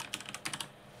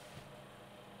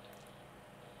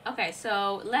 Okay,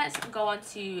 so let's go on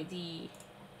to the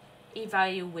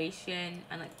evaluation,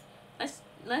 and like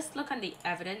let's look on the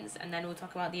evidence, and then we'll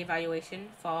talk about the evaluation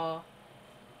for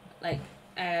like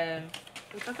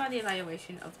we'll talk about the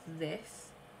evaluation of this,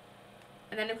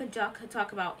 and then we could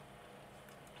talk about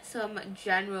some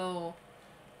general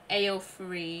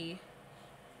AO3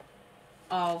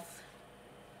 of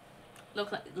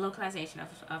localization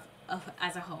of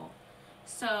as a whole.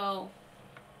 So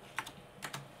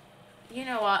you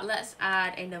know what, let's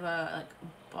add another like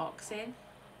box in.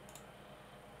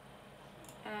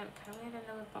 Can we add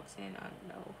another box in?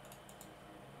 No.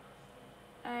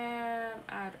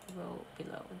 Add row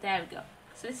below. There we go.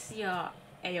 So this is your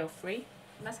AO3.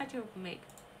 Let's actually make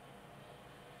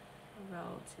a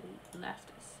row to the left.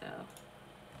 So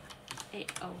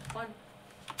AO1.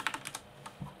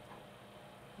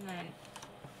 And then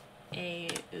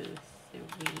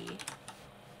AO3.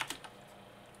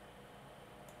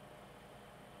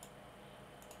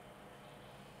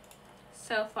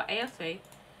 So for AO3,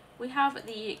 we have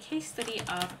the case study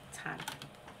of Tan.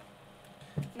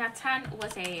 Now Tan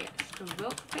was a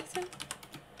stroke victim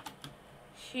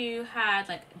who had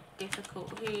like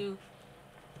difficulties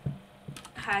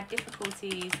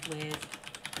with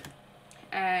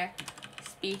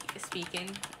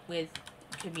speaking, with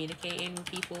communicating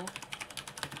with people,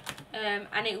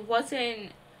 and it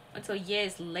wasn't until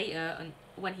years later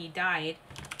when he died,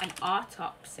 an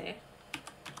autopsy.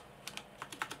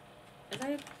 Did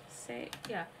I say,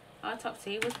 yeah,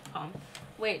 autopsy was performed,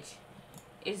 which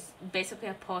is basically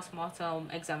a post-mortem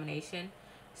examination.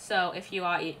 So if you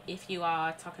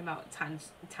are talking about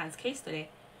Tan's case study,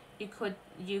 you could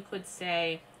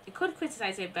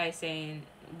criticize it by saying,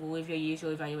 with your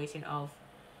usual evaluation of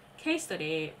case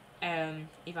study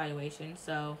evaluation.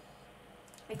 So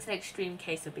it's an extreme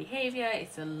case of behavior,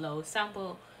 it's a low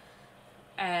sample.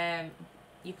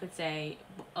 You could say,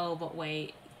 oh, but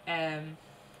wait,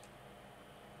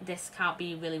 this can't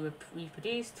be really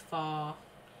reproduced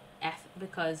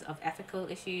because of ethical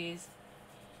issues.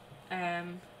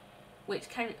 which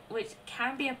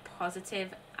can be a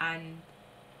positive and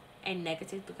a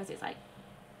negative, because it's like,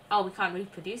 oh, we can't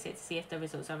reproduce it to see if the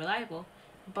results are reliable,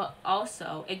 but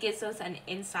also it gives us an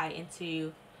insight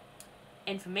into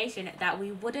information that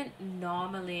we wouldn't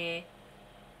normally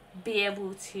be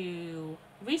able to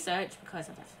research because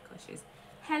of ethical issues.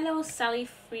 Hello, Sally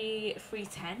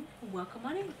 310. Welcome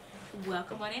on in.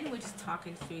 Welcome on in. We're just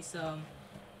talking through some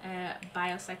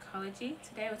biopsychology.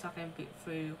 Today we're talking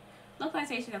through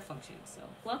localization of functions. So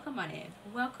welcome on in.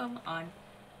 Welcome on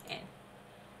in.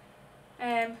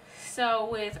 So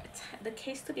with the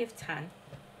case study of tan,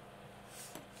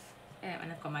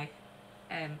 and I've got my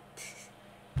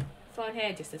phone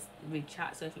here just to read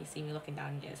chat. So if you see me looking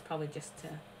down, it's probably just to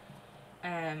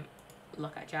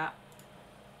look at chat.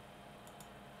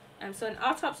 So an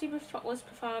autopsy was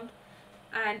performed,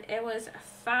 and it was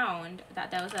found that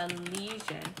there was a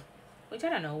lesion, which I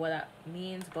don't know what that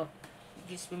means, but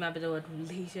just remember the word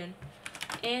lesion,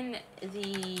 in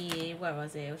the, where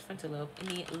was it? It was frontal lobe, in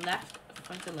the left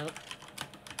frontal lobe.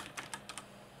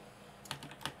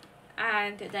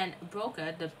 And then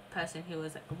Broca, the person who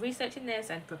was researching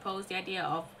this and proposed the idea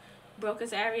of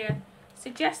Broca's area,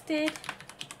 suggested,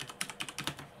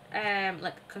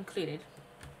 concluded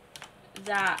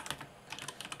that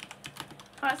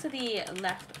parts of the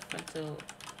left frontal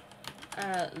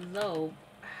lobe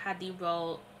had the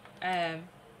role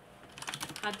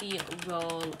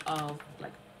of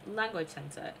like language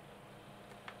center.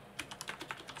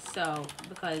 So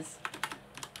because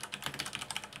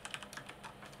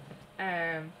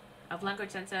of language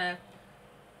center,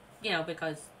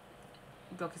 because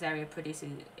Broca's area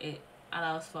it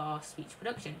allows for speech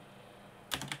production.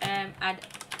 And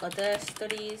other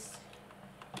studies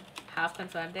have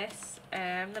confirmed this.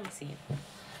 Let me see.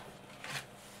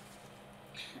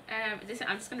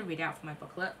 I'm just going to read it out from my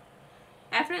booklet.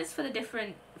 Evidence for the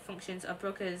different functions of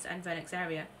Broca's and Vernix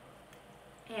area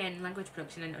in language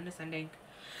production and understanding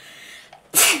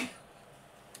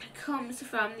comes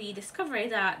from the discovery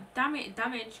that damage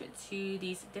to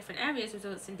these different areas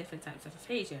results in different types of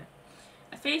aphasia.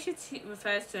 Aphasia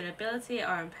refers to an ability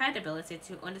or impaired ability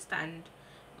to understand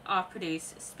or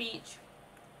produce speech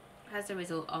as a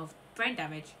result of brain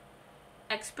damage.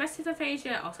 Expressive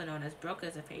aphasia, also known as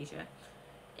Broca's aphasia,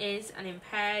 is an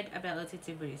impaired ability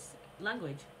to produce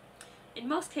language. In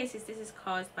most cases, this is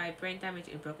caused by brain damage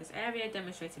in Broca's area,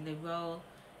 demonstrating the role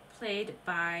played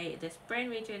by this brain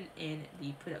region in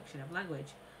the production of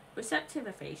language. Receptive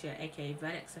aphasia, aka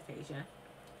Vernix aphasia,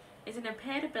 is an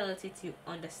impaired ability to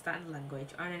understand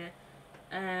language, or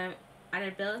an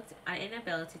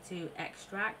inability to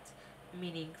extract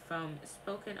meaning from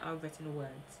spoken or written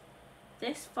words.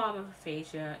 This form of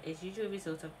aphasia is usually a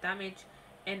result of damage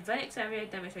in Vernix area,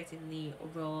 demonstrating the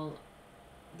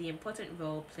important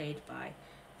role played by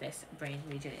this brain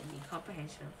region in the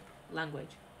comprehension of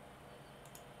language.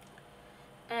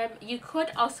 You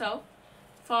could also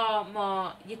talk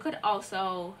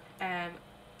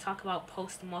about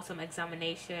post-mortem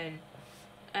examination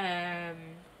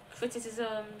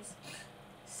criticisms,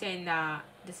 saying that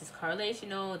this is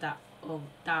correlational, that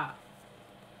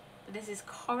this is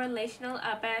correlational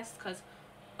at best, because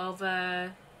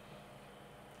other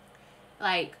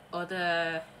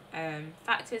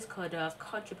factors could have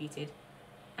contributed.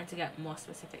 And to get more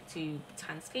specific to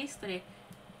Tan's case study,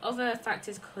 other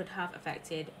factors could have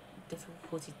affected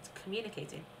difficulty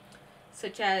communicating,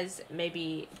 such as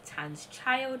maybe Tan's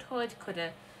childhood.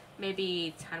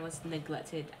 Maybe Tan was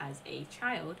neglected as a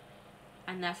child,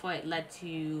 and therefore it led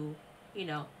to,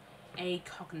 a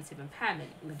cognitive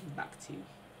impairment, linking back to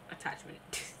attachment.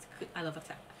 I love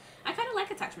attachment. I kind of like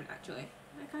attachment, actually.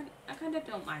 I kind of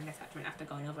don't mind attachment after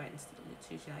going over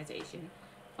institutionalization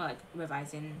for like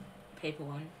revising paper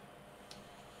 1.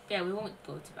 Yeah, we won't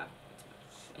go too much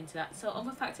into that. So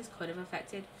other factors could have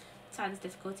affected Tan's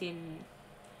difficulty in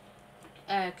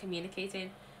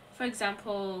communicating. For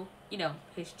example,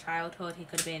 his childhood. He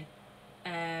could have been,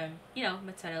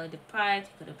 maternally deprived.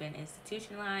 He could have been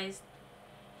institutionalized.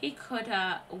 He could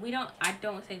have. I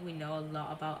don't think we know a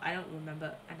lot about. I don't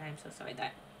remember, and I'm so sorry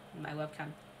that my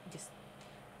webcam just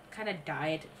kind of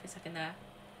died for a second there.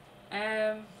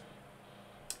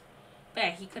 But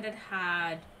yeah, he could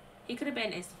have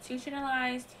been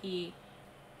institutionalized. He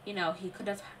could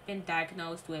have been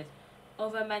diagnosed with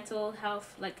other mental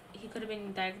health, he could have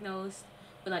been diagnosed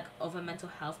with other mental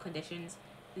health conditions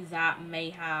that may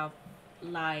have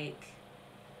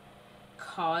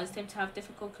caused him to have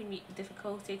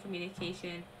difficulty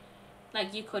communication.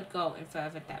 You could go in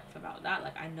further depth about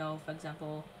that. I know, for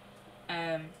example,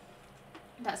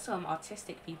 that some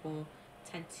autistic people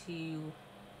tend to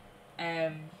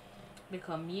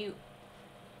become mute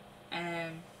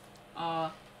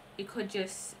Or we could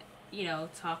just, you know,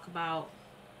 talk about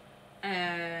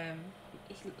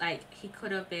he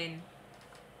could have been,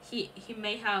 he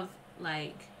may have,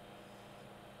 like,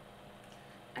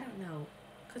 I don't know,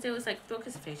 because it was like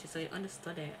focus aphasia, so he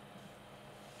understood it.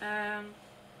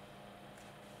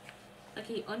 Like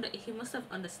he must have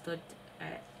understood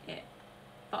it,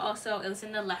 but also it was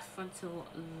in the left frontal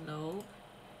lobe.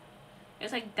 It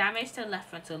was like damage to the left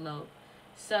frontal lobe.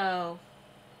 So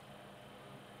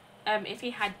if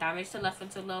he had damage to the left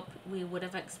frontal lobe, we would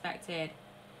have expected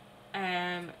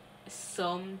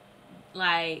some,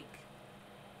 like,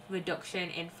 reduction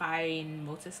in firing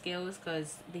motor skills,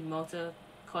 because the motor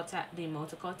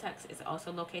cortex is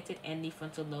also located in the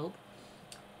frontal lobe.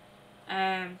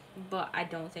 But I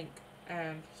don't think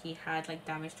he had, like,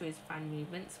 damage to his fine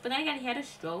movements. But then again, he had a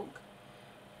stroke,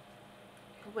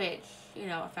 which, you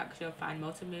know, affects your fine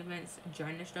motor movements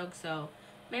during the stroke. So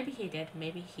maybe he did,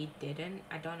 maybe he didn't.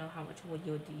 I don't know how much you would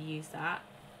use that.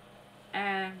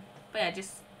 But yeah,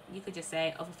 just, you could just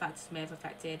say other factors may have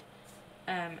affected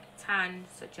TAN,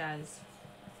 such as,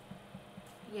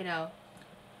 you know,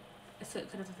 so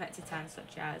it could have affected TAN,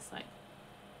 such as, like,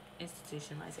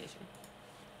 institutionalization.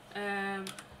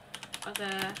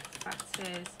 Other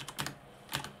factors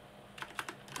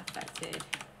affected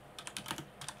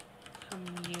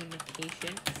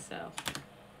communication, so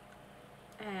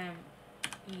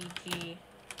e.g.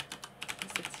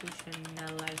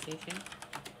 institutionalization.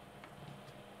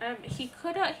 He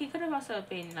could have also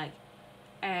been, like,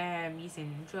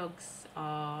 using drugs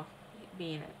or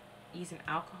using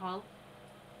alcohol.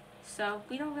 So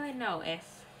we don't really know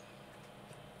if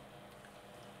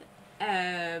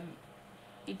the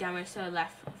damage to the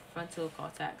left frontal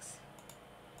cortex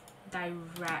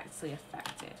directly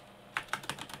affected.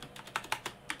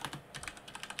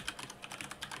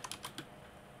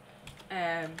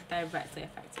 Directly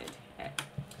affected it.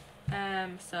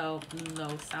 So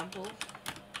low sample,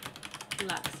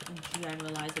 lacks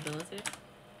generalizability,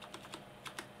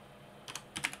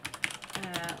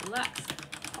 lacks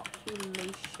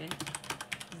population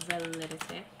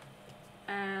validity,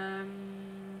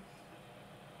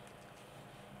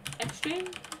 extreme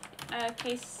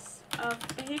case of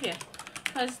behavior,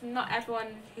 because not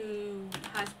everyone who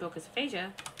has Broca's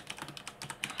aphasia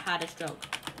had a stroke.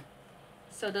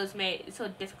 So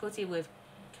difficulty with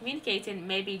communicating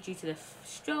may be due to the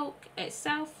stroke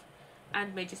itself,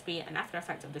 and may just be an after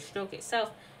effect of the stroke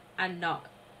itself, and not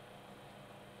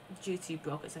due to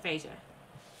Broca's aphasia.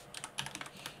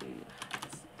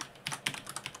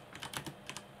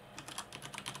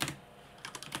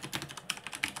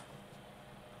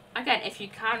 Again, if you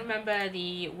can't remember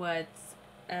the words,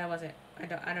 was it? I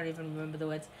don't even remember the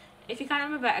words. If you can't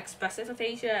remember expressive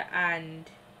aphasia and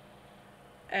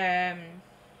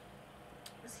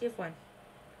what's the other one?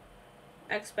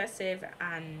 Expressive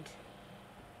and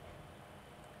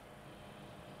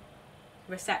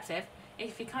receptive.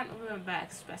 If you can't remember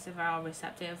expressive or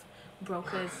receptive,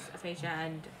 Broca's aphasia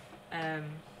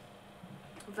and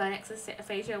Vernex's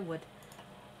aphasia would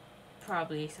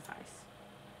probably suffice.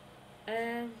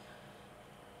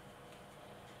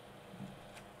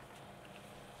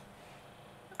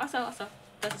 Also,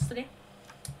 there's a study,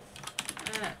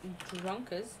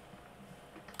 Drunkers,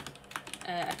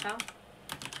 et al.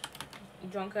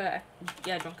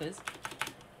 Drunkers,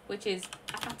 which is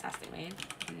a fantastic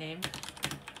name.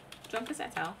 Drunkers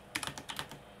et al.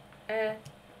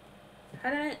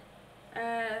 Had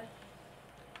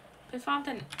performed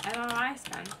an MRI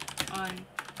scan on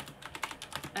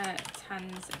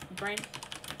Tan's brain.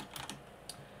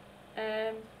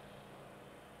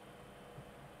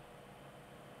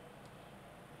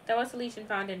 There was a lesion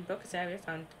found in Broca's area,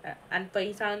 but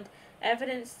he found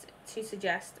evidence to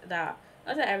suggest that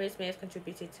other areas may have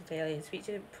contributed to failure in speech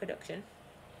production.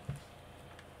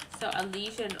 So a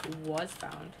lesion was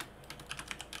found.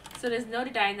 So there's no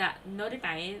denying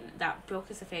that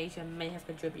Broca's aphasia may have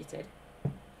contributed.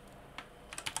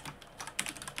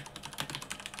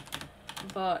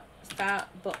 But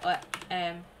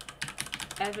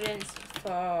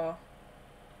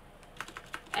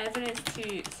evidence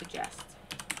to suggest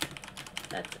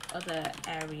that other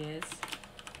areas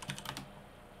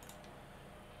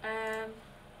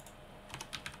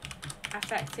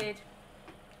affected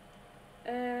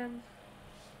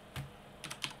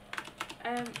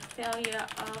failure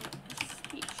of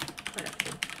speech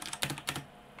production.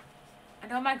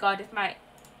 And oh my god,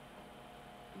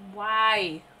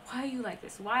 why are you like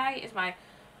this? Why is my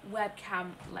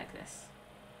webcam like this?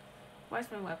 Why is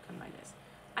my webcam like this?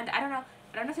 And I don't know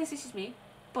if this is just me,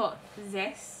 but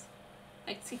this,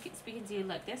 like, speaking to you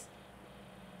like this,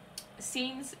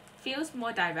 feels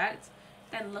more direct.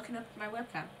 than looking up at my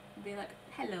webcam and being like,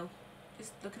 hello,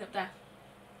 just looking up there.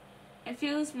 It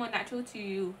feels more natural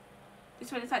to,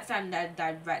 despite the fact that I'm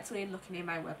directly looking in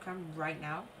my webcam right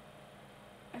now,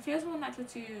 it feels more natural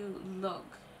to look,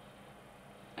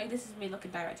 like this is me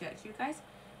looking directly at you guys.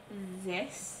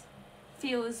 This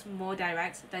feels more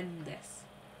direct than this.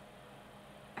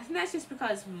 I think that's just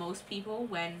because most people,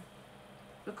 when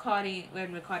recording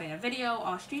a video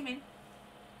or streaming,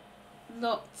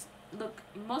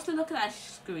 mostly look at a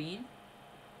screen.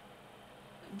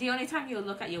 The only time you'll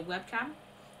look at your webcam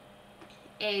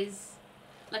is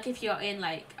like if you're in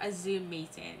like a Zoom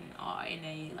meeting or in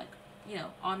a like, you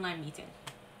know, online meeting.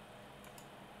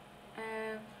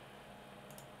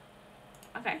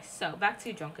 Okay, so back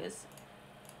to Junkers.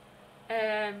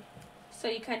 So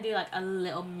you can do like a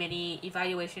little mini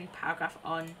evaluation paragraph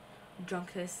on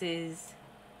Junkers's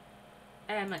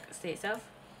like state itself.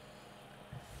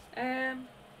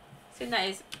 So that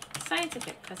is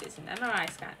scientific because it's an MRI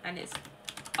scan and it's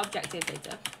objective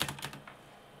data.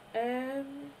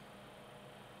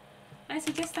 I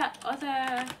suggest that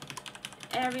other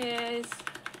areas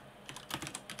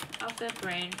of the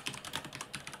brain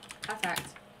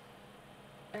affect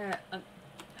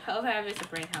other areas of the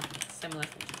brain have similar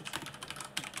functions.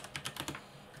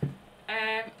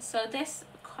 So this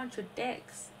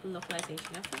contradicts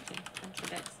localization of function.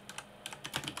 Contradicts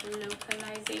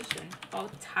localization. Or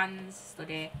Tan's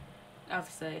study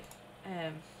obviously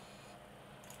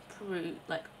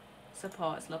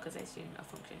supports localization of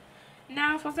function.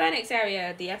 Now for Phoenix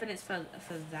area, the evidence for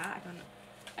that,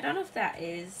 I don't know if that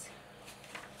is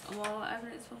more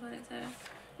evidence for Phoenix area.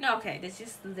 No, okay, there's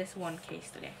just this one case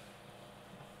study.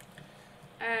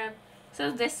 So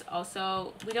this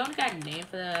also, we don't get a name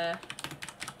for the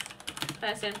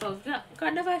person, but we've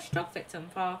got another stroke victim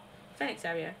for Phoenix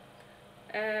area.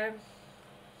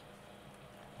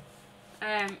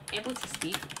 Able to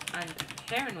speak and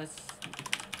hearing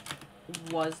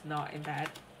was not impaired.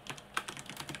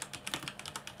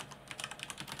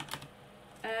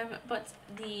 But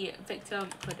the victim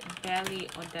could barely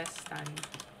understand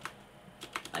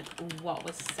like what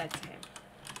was said to him.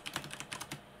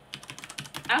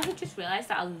 I also just realized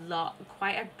that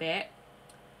quite a bit.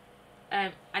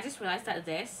 I just realized that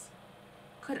this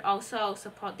could also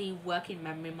support the working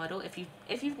memory model. If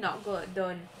you've not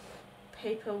done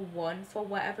paper 1 for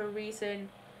whatever reason,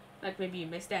 like maybe you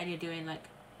missed it and you're doing like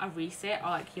a reset,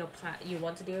 or like you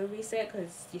want to do a reset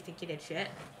because you think you did shit.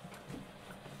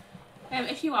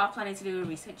 If you are planning to do a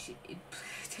reset,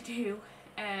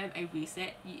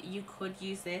 you could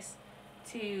use this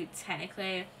to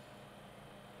technically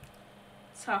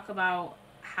talk about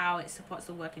how it supports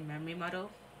the working memory model.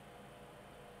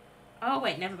 Oh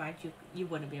wait, never mind. You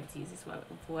wouldn't be able to use this for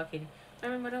working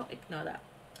memory model. Ignore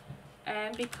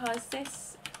that. Because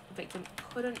this victim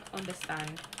couldn't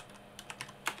understand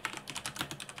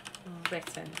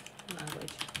written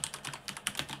language.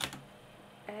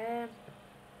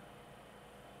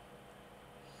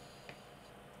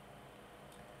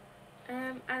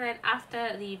 And then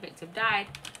after the victim died,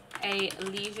 a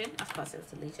lesion, of course it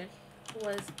was a lesion,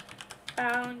 was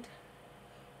found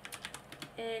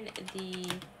in the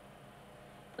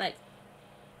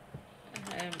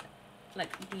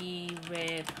the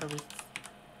rear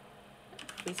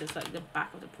parietal, so like the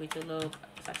back of the parietal lobe.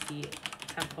 It's actually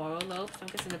temporal lobe, so I'm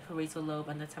guessing the parietal lobe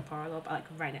and the temporal lobe are like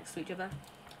right next to each other.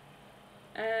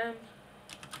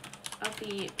 Of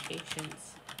the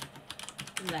patient's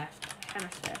left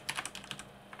hemisphere,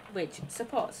 which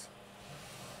supports.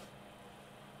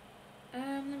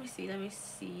 Let me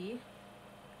see.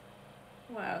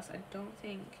 What else? I don't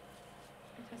think.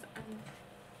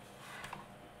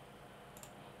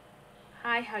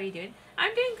 Hi, how are you doing?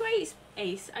 I'm doing great,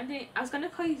 Ace. I was gonna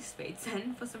call you Spades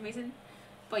then for some reason,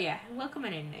 but yeah, welcome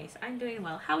in, Ace. I'm doing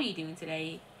well. How are you doing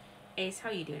today, Ace? How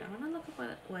are you doing? I'm gonna look up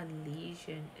what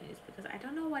lesion is because I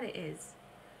don't know what it is,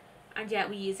 and yet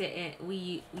we use it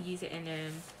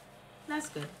in That's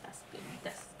good. That's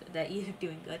good that you're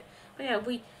doing good. But yeah,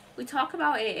 we talk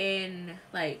about it in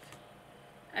like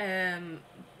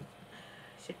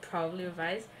should probably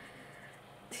revise.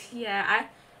 Yeah,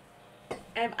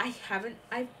 I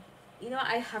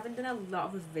haven't done a lot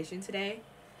of revision today,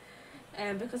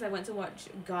 because I went to watch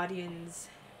Guardians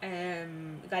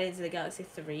of the Galaxy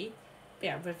 3. But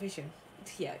yeah, revision.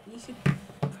 Yeah, you should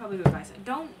probably revise it.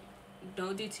 Don't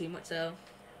do too much though.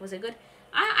 Was it good?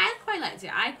 I quite liked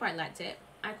it. I quite liked it.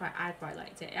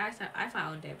 I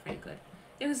found it pretty good.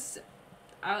 It was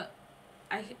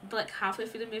like halfway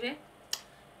through the movie,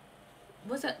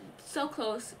 was it so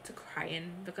close to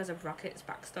crying because of Rocket's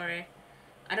backstory.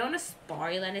 I don't want to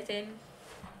spoil anything,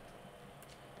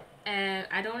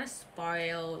 I don't want to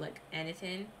spoil like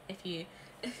anything if you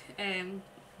um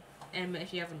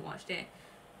if you haven't watched it,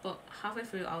 but halfway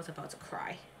through I was about to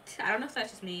cry. I don't know if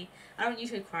that's just me. I don't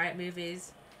usually cry at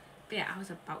movies, but yeah, I was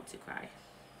about to cry.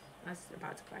 I was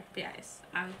about to cry. But yeah,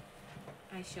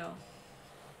 I shall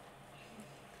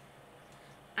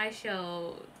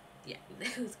yeah,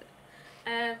 it was good.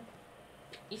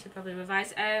 You should probably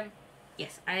revise.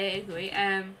 Yes, I agree.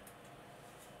 I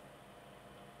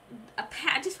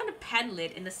just found a pen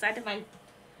lid in the side of my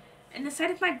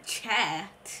chair.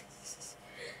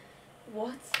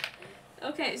 What?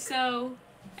 Okay, so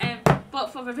but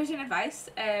for revision advice,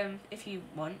 if you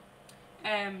want,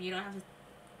 you don't have to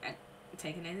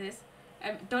take any of this.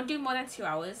 Don't do more than 2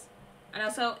 hours, and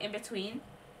also in between,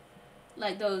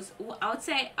 like those. I would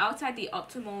say outside the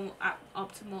optimal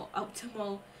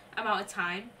amount of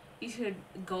time, you should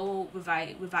go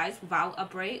revise without a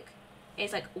break.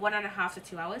 It's like 1.5 to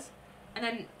 2 hours, and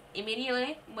then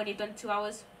immediately when you've done 2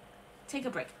 hours, take a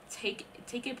break. Take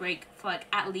a break for like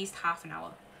at least half an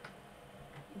hour.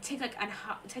 Take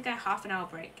a half an hour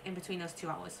break in between those 2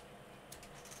 hours.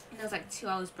 And there's like 2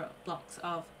 hours blocks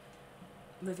of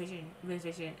revision,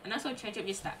 and also change up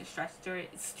your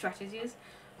strategies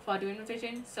for doing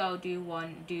revision. So do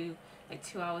like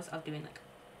 2 hours of doing like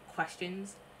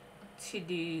questions to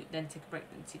do, then take a break,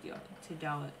 then to do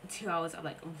 2 hours of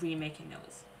like remaking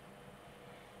notes.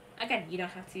 Again, you don't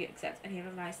have to accept any of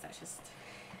advice. That's just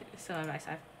some advice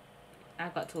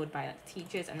I've got told by like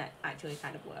teachers, and that actually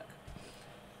kind of work.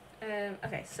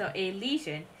 Okay, so a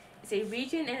lesion is a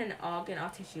region in an organ or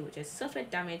tissue which has suffered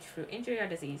damage through injury or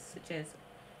disease, such as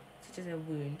a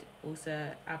wound,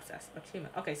 ulcer, abscess, or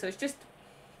tumor. Okay, so it's just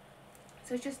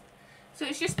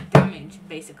damage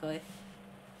basically.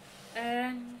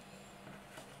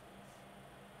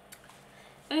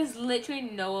 There's literally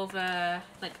no other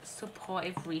like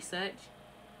supportive research.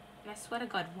 And I swear to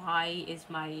God, why is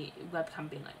my webcam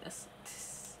being like this?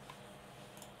 This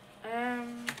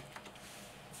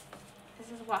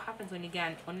is what happens when you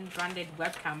get an unbranded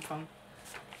webcam from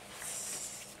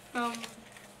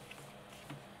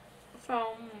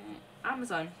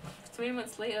Amazon. 3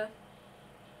 months later,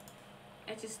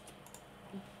 it just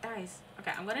dies.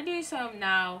 Okay, I'm gonna do some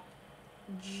now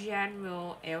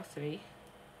general AO3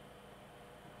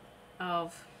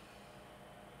 of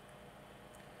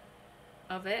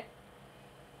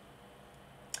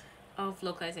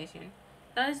localization.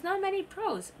 Now, there's not many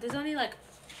pros. There's only like,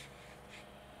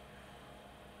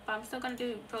 but I'm still gonna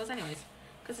do pros anyways,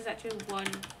 because there's actually one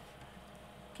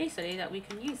case study that we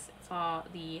can use for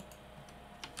the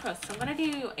pros. So I'm gonna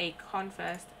do a con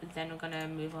first, then we're gonna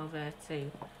move over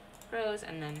to pros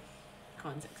and then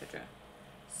cons, etc.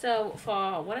 So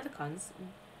for one of the cons,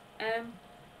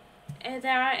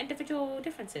 there are individual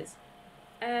differences.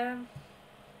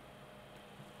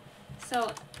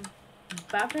 So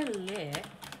Babelir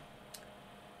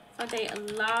found a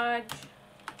large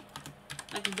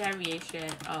like variation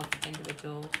of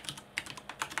individual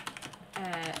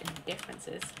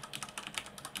differences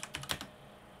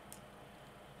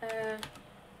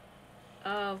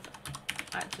of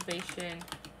activation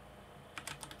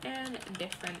in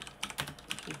different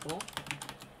people.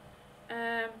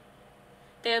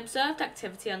 They observed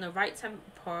activity on the right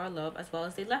temporal lobe as well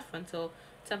as the left frontal,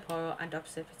 temporal, and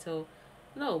occipital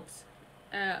lobes.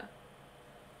 So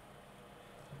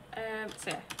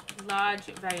yeah, large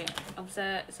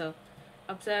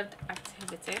observed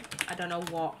activity. I don't know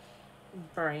what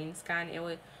brain scan it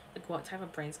was, like what type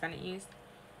of brain scan it used.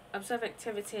 Observed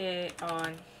activity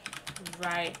on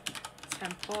right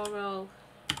temporal,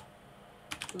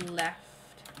 left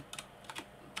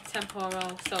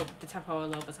temporal, so the temporal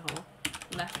lobe as a whole,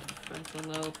 left frontal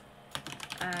lobe,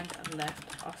 and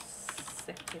left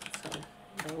occipital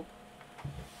lobe.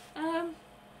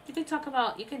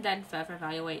 You can then further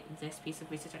evaluate this piece of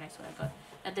research, and I swear to God,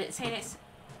 saying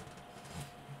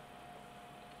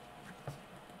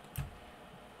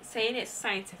it's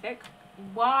scientific.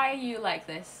 Why are you like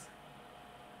this?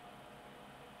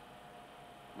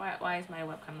 Why is my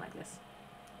webcam like this?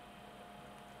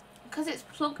 Because it's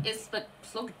plugged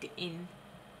in.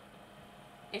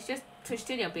 It's just Twitch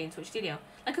Studio being Twitch Studio.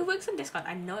 Like, it works on Discord.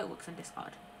 I know it works on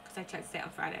Discord because I checked it on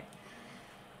Friday.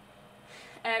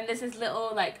 There's this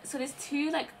little so there's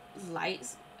two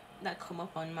lights that come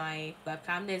up on my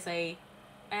webcam. There's a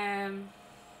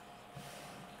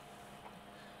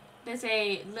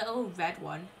little red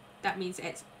one that means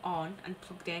it's on and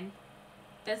plugged in.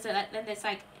 Then there's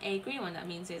a green one that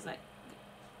means it's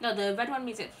no, the red one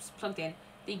means it's plugged in.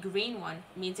 The green one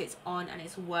means it's on and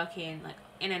it's working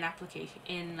in an application,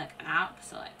 in an app,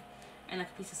 so in a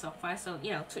piece of software. So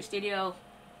Twitch Studio,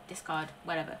 Discord,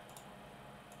 whatever.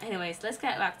 Anyways, let's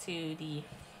get back to the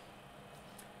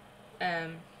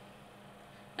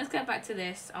let's get back to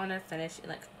this. I want to finish in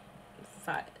like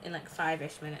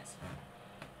 5-ish minutes.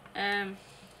 And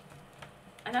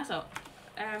also,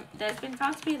 there's been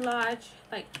found to be large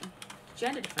like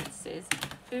gender differences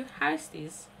through Harristy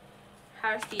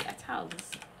et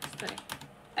al.'s study.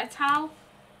 Et al.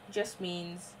 Just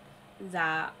means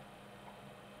that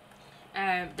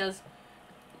et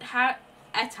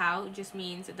al. Just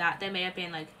means that there may have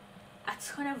been like a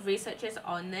ton of researchers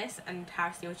on this and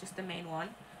Harristy was just the main one,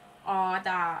 or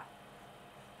that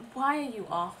why are you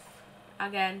off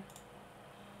again?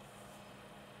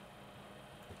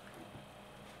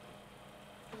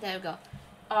 There we go.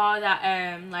 Or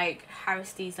that like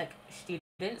Harristy's like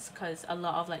students, because a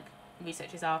lot of like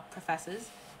researchers are professors,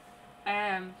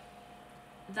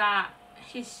 that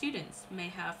his students may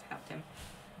have helped him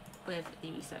with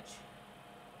the research.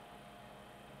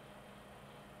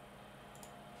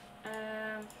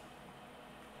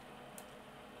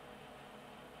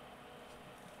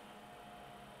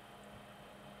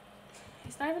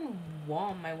 It's not even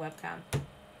warm, my webcam.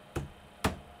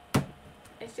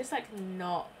 It's just like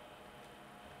not.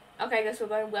 Okay, I guess we're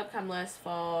going webcamless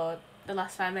for the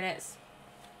last 5 minutes.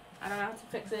 I don't know how to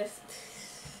fix this.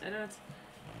 I don't.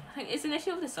 I think it's an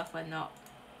issue with the software, not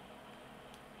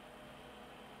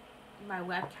my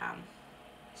webcam.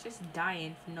 It's just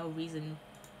dying for no reason.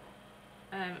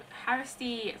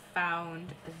 Harristy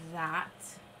found that.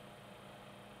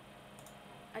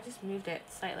 I just moved it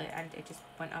slightly and it just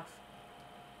went off.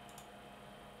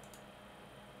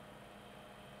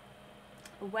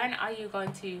 When are you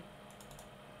going to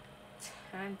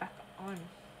turn back on?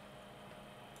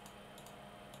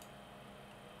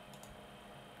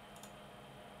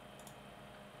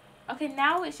 Okay,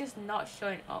 now it's just not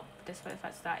showing up despite the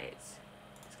fact that it's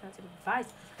disconnected device.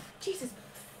 Jesus.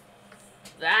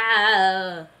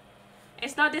 Ah,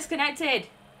 it's not disconnected.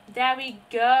 There we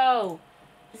go.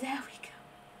 There we go.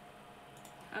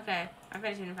 Okay, I'm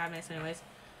finishing in 5 minutes anyways.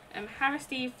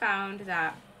 Harristy found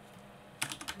that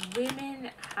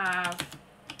women have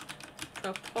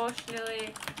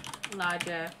proportionally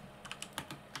larger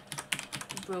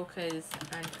Broca's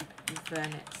and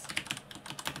Vernet's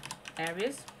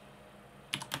areas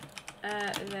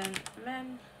than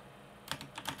men,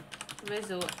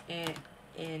 result in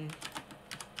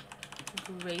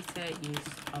greater use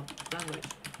of language.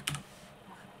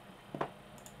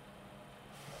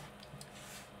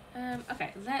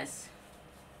 Okay, let's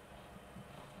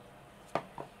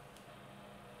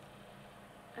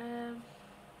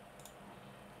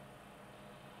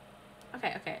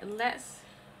okay, let's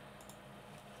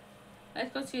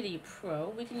go to the pro.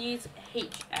 We can use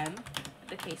HM,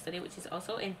 the case study, which is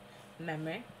also in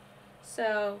memory.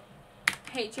 So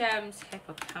HM's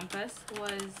hippocampus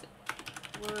were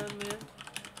removed.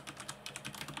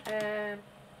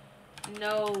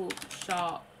 No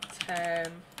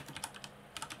short-term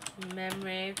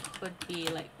memory could be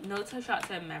like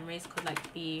short-term memories could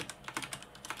like be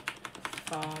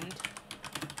formed.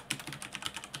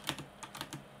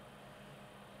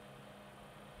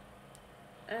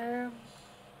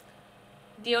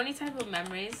 The only type of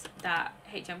memories that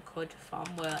HM could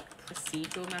form were like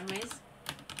procedural memories,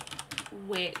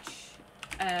 which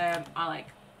are like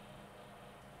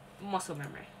muscle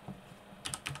memory.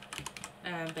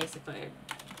 Basically,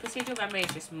 procedural memory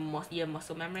is just your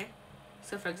muscle memory.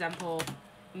 So, for example,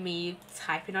 me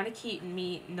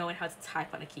knowing how to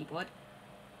type on a keyboard.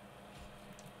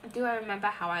 Do I remember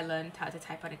how I learned how to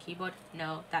type on a keyboard?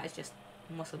 No, that is just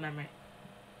muscle memory.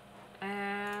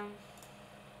 And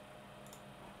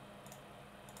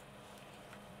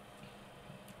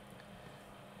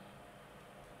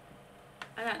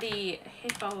that the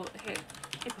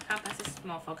hippocampus is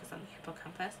more focused on the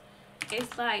hippocampus.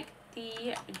 It's like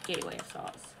the gateway of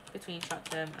sorts between short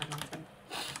term and long term.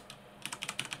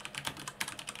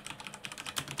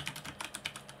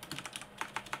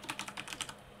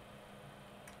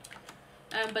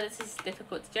 But this is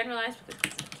difficult to generalize because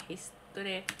it's a case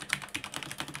study.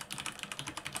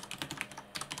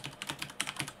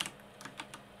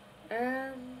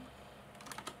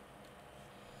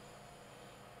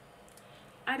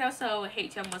 And also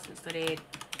HM wasn't studied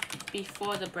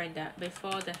before the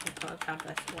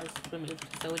hippocampus was removed,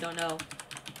 so we don't know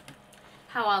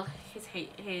how well his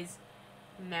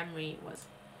memory was.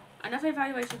 Another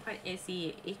evaluation point is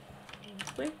the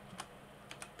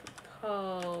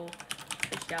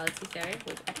equipotentiality theory,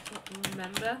 which I can't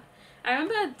remember. I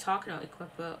remember talking about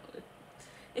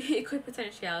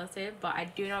equipotentiality, but I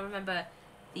do not remember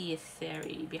the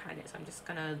theory behind it, so I'm just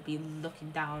gonna be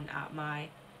looking down at my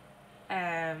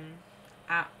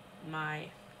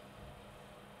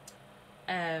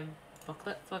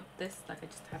booklet for this, like I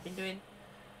just have been doing.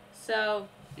 So,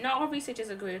 not all researchers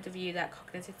agree with the view that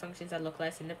cognitive functions are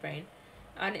localized in the brain.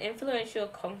 An influential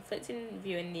conflicting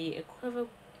view in the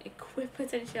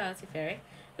equipotentiality theory,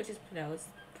 which is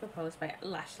proposed by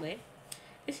Lashley.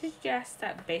 This suggests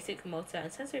that basic motor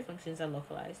and sensory functions are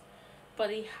localized, but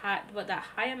that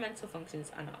higher mental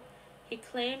functions are not. He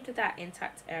claimed that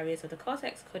intact areas of the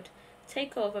cortex could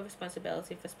take over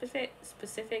responsibility for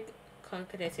specific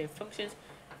cognitive functions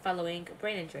following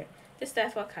brain injury. This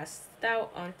therefore casts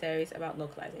doubt on theories about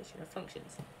localization of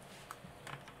functions.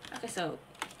 Okay, so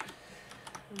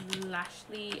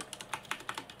Lashley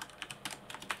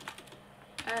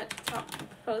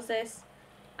proposed this,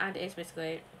 and it's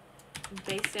basically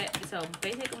basic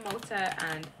motor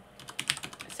and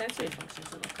sensory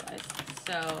functions are localized.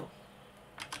 So,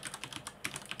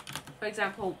 for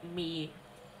example, me,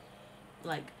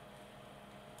 like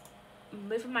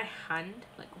moving my hand,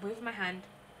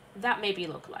 that may be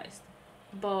localized.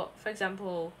 But for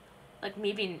example, like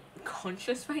me being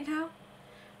conscious right now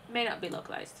may not be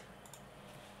localized.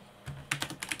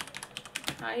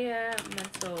 Higher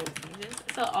mental functions.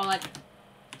 So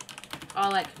or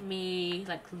like me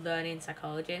like learning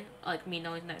psychology, or like me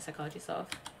knowing that psychology sort of.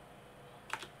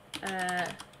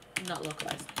 Not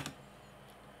localized.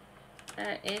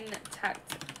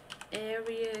 Intact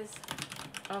areas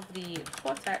of the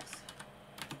cortex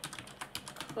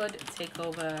could take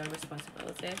over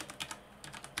responsibility.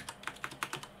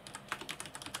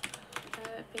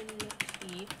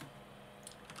 Ability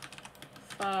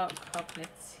for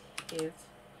cognitive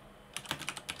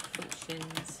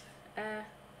functions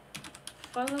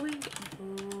following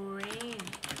brain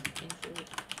injury.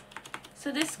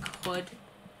 So this could,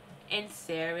 in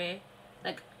theory,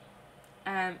 like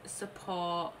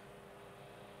support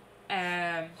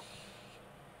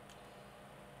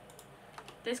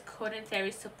this could in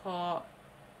theory support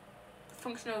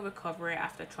functional recovery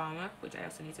after trauma, which I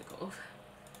also need to go over,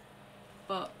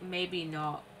 but maybe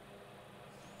not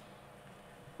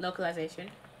localization.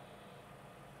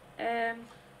 And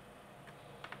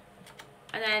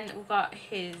then we've got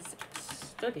his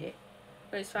study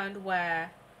where it's found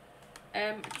where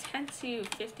 10 to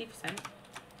 50%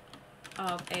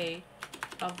 of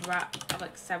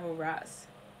like several rats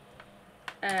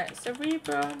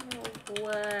cerebrum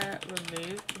were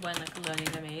removed when like learning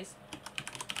a maze,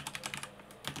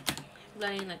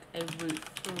 learning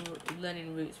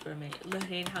routes for a maze,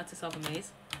 learning how to solve a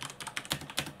maze.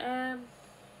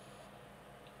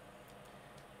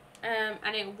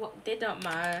 And it did not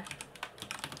matter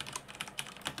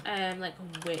like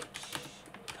which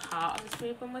part of the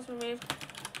cerebrum was removed.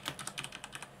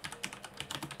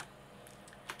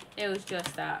 It was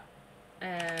just that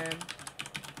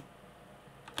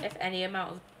if any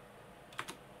amount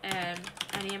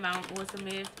was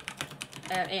removed,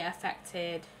 it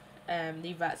affected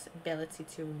the rat's ability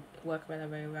to work their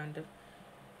way around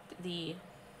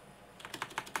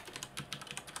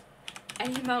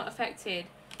any amount affected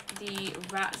the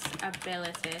rat's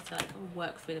ability to like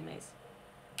work through the maze.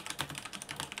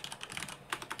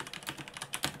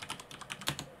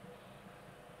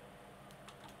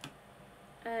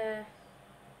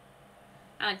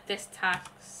 And this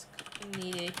task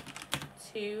needed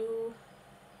to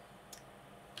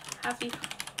have the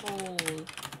whole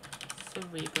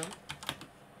cerebrum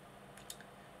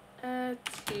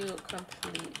to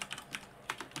complete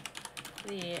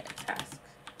the task.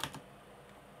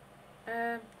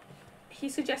 He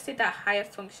suggested that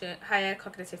higher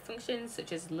cognitive functions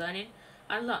such as learning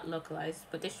are not localized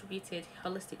but distributed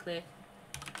holistically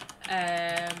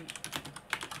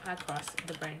across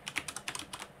the brain.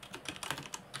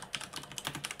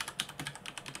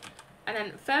 And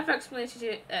then further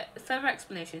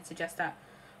explanation suggests that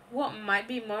what might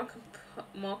be more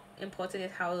important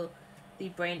is how the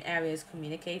brain areas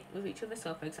communicate with each other.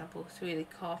 So, for example, through the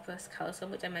corpus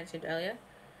callosum, which I mentioned earlier,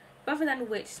 rather than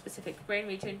which specific brain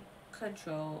region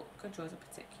controls a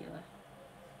particular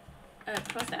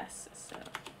process. So,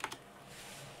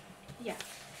 yeah,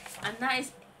 and that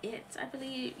is it. I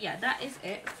believe, yeah, that is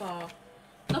it for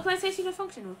localization of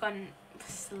function. We've gone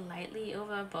slightly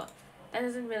over, but that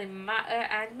doesn't really matter.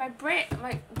 And my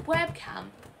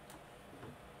webcam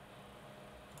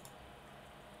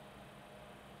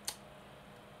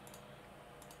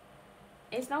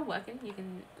is not working. You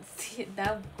can see it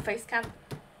now, face cam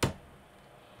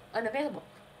unavailable.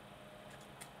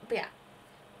 But yeah,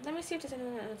 let me see if there's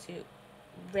anyone I want to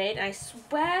raid. I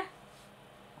swear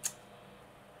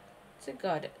to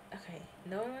God. Okay,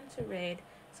 no one wants to raid,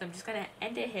 so I'm just gonna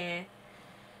end it here.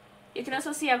 You can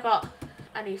also see I've got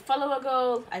a new follower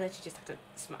goal. I literally just have to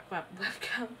smack my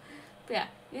webcam. But yeah,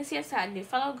 you can see I set a new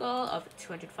follow goal of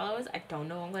 200 followers. I don't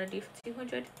know what I'm going to do for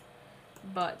 200.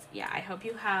 But yeah, I hope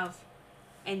you have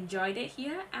enjoyed it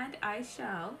here, and I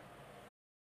shall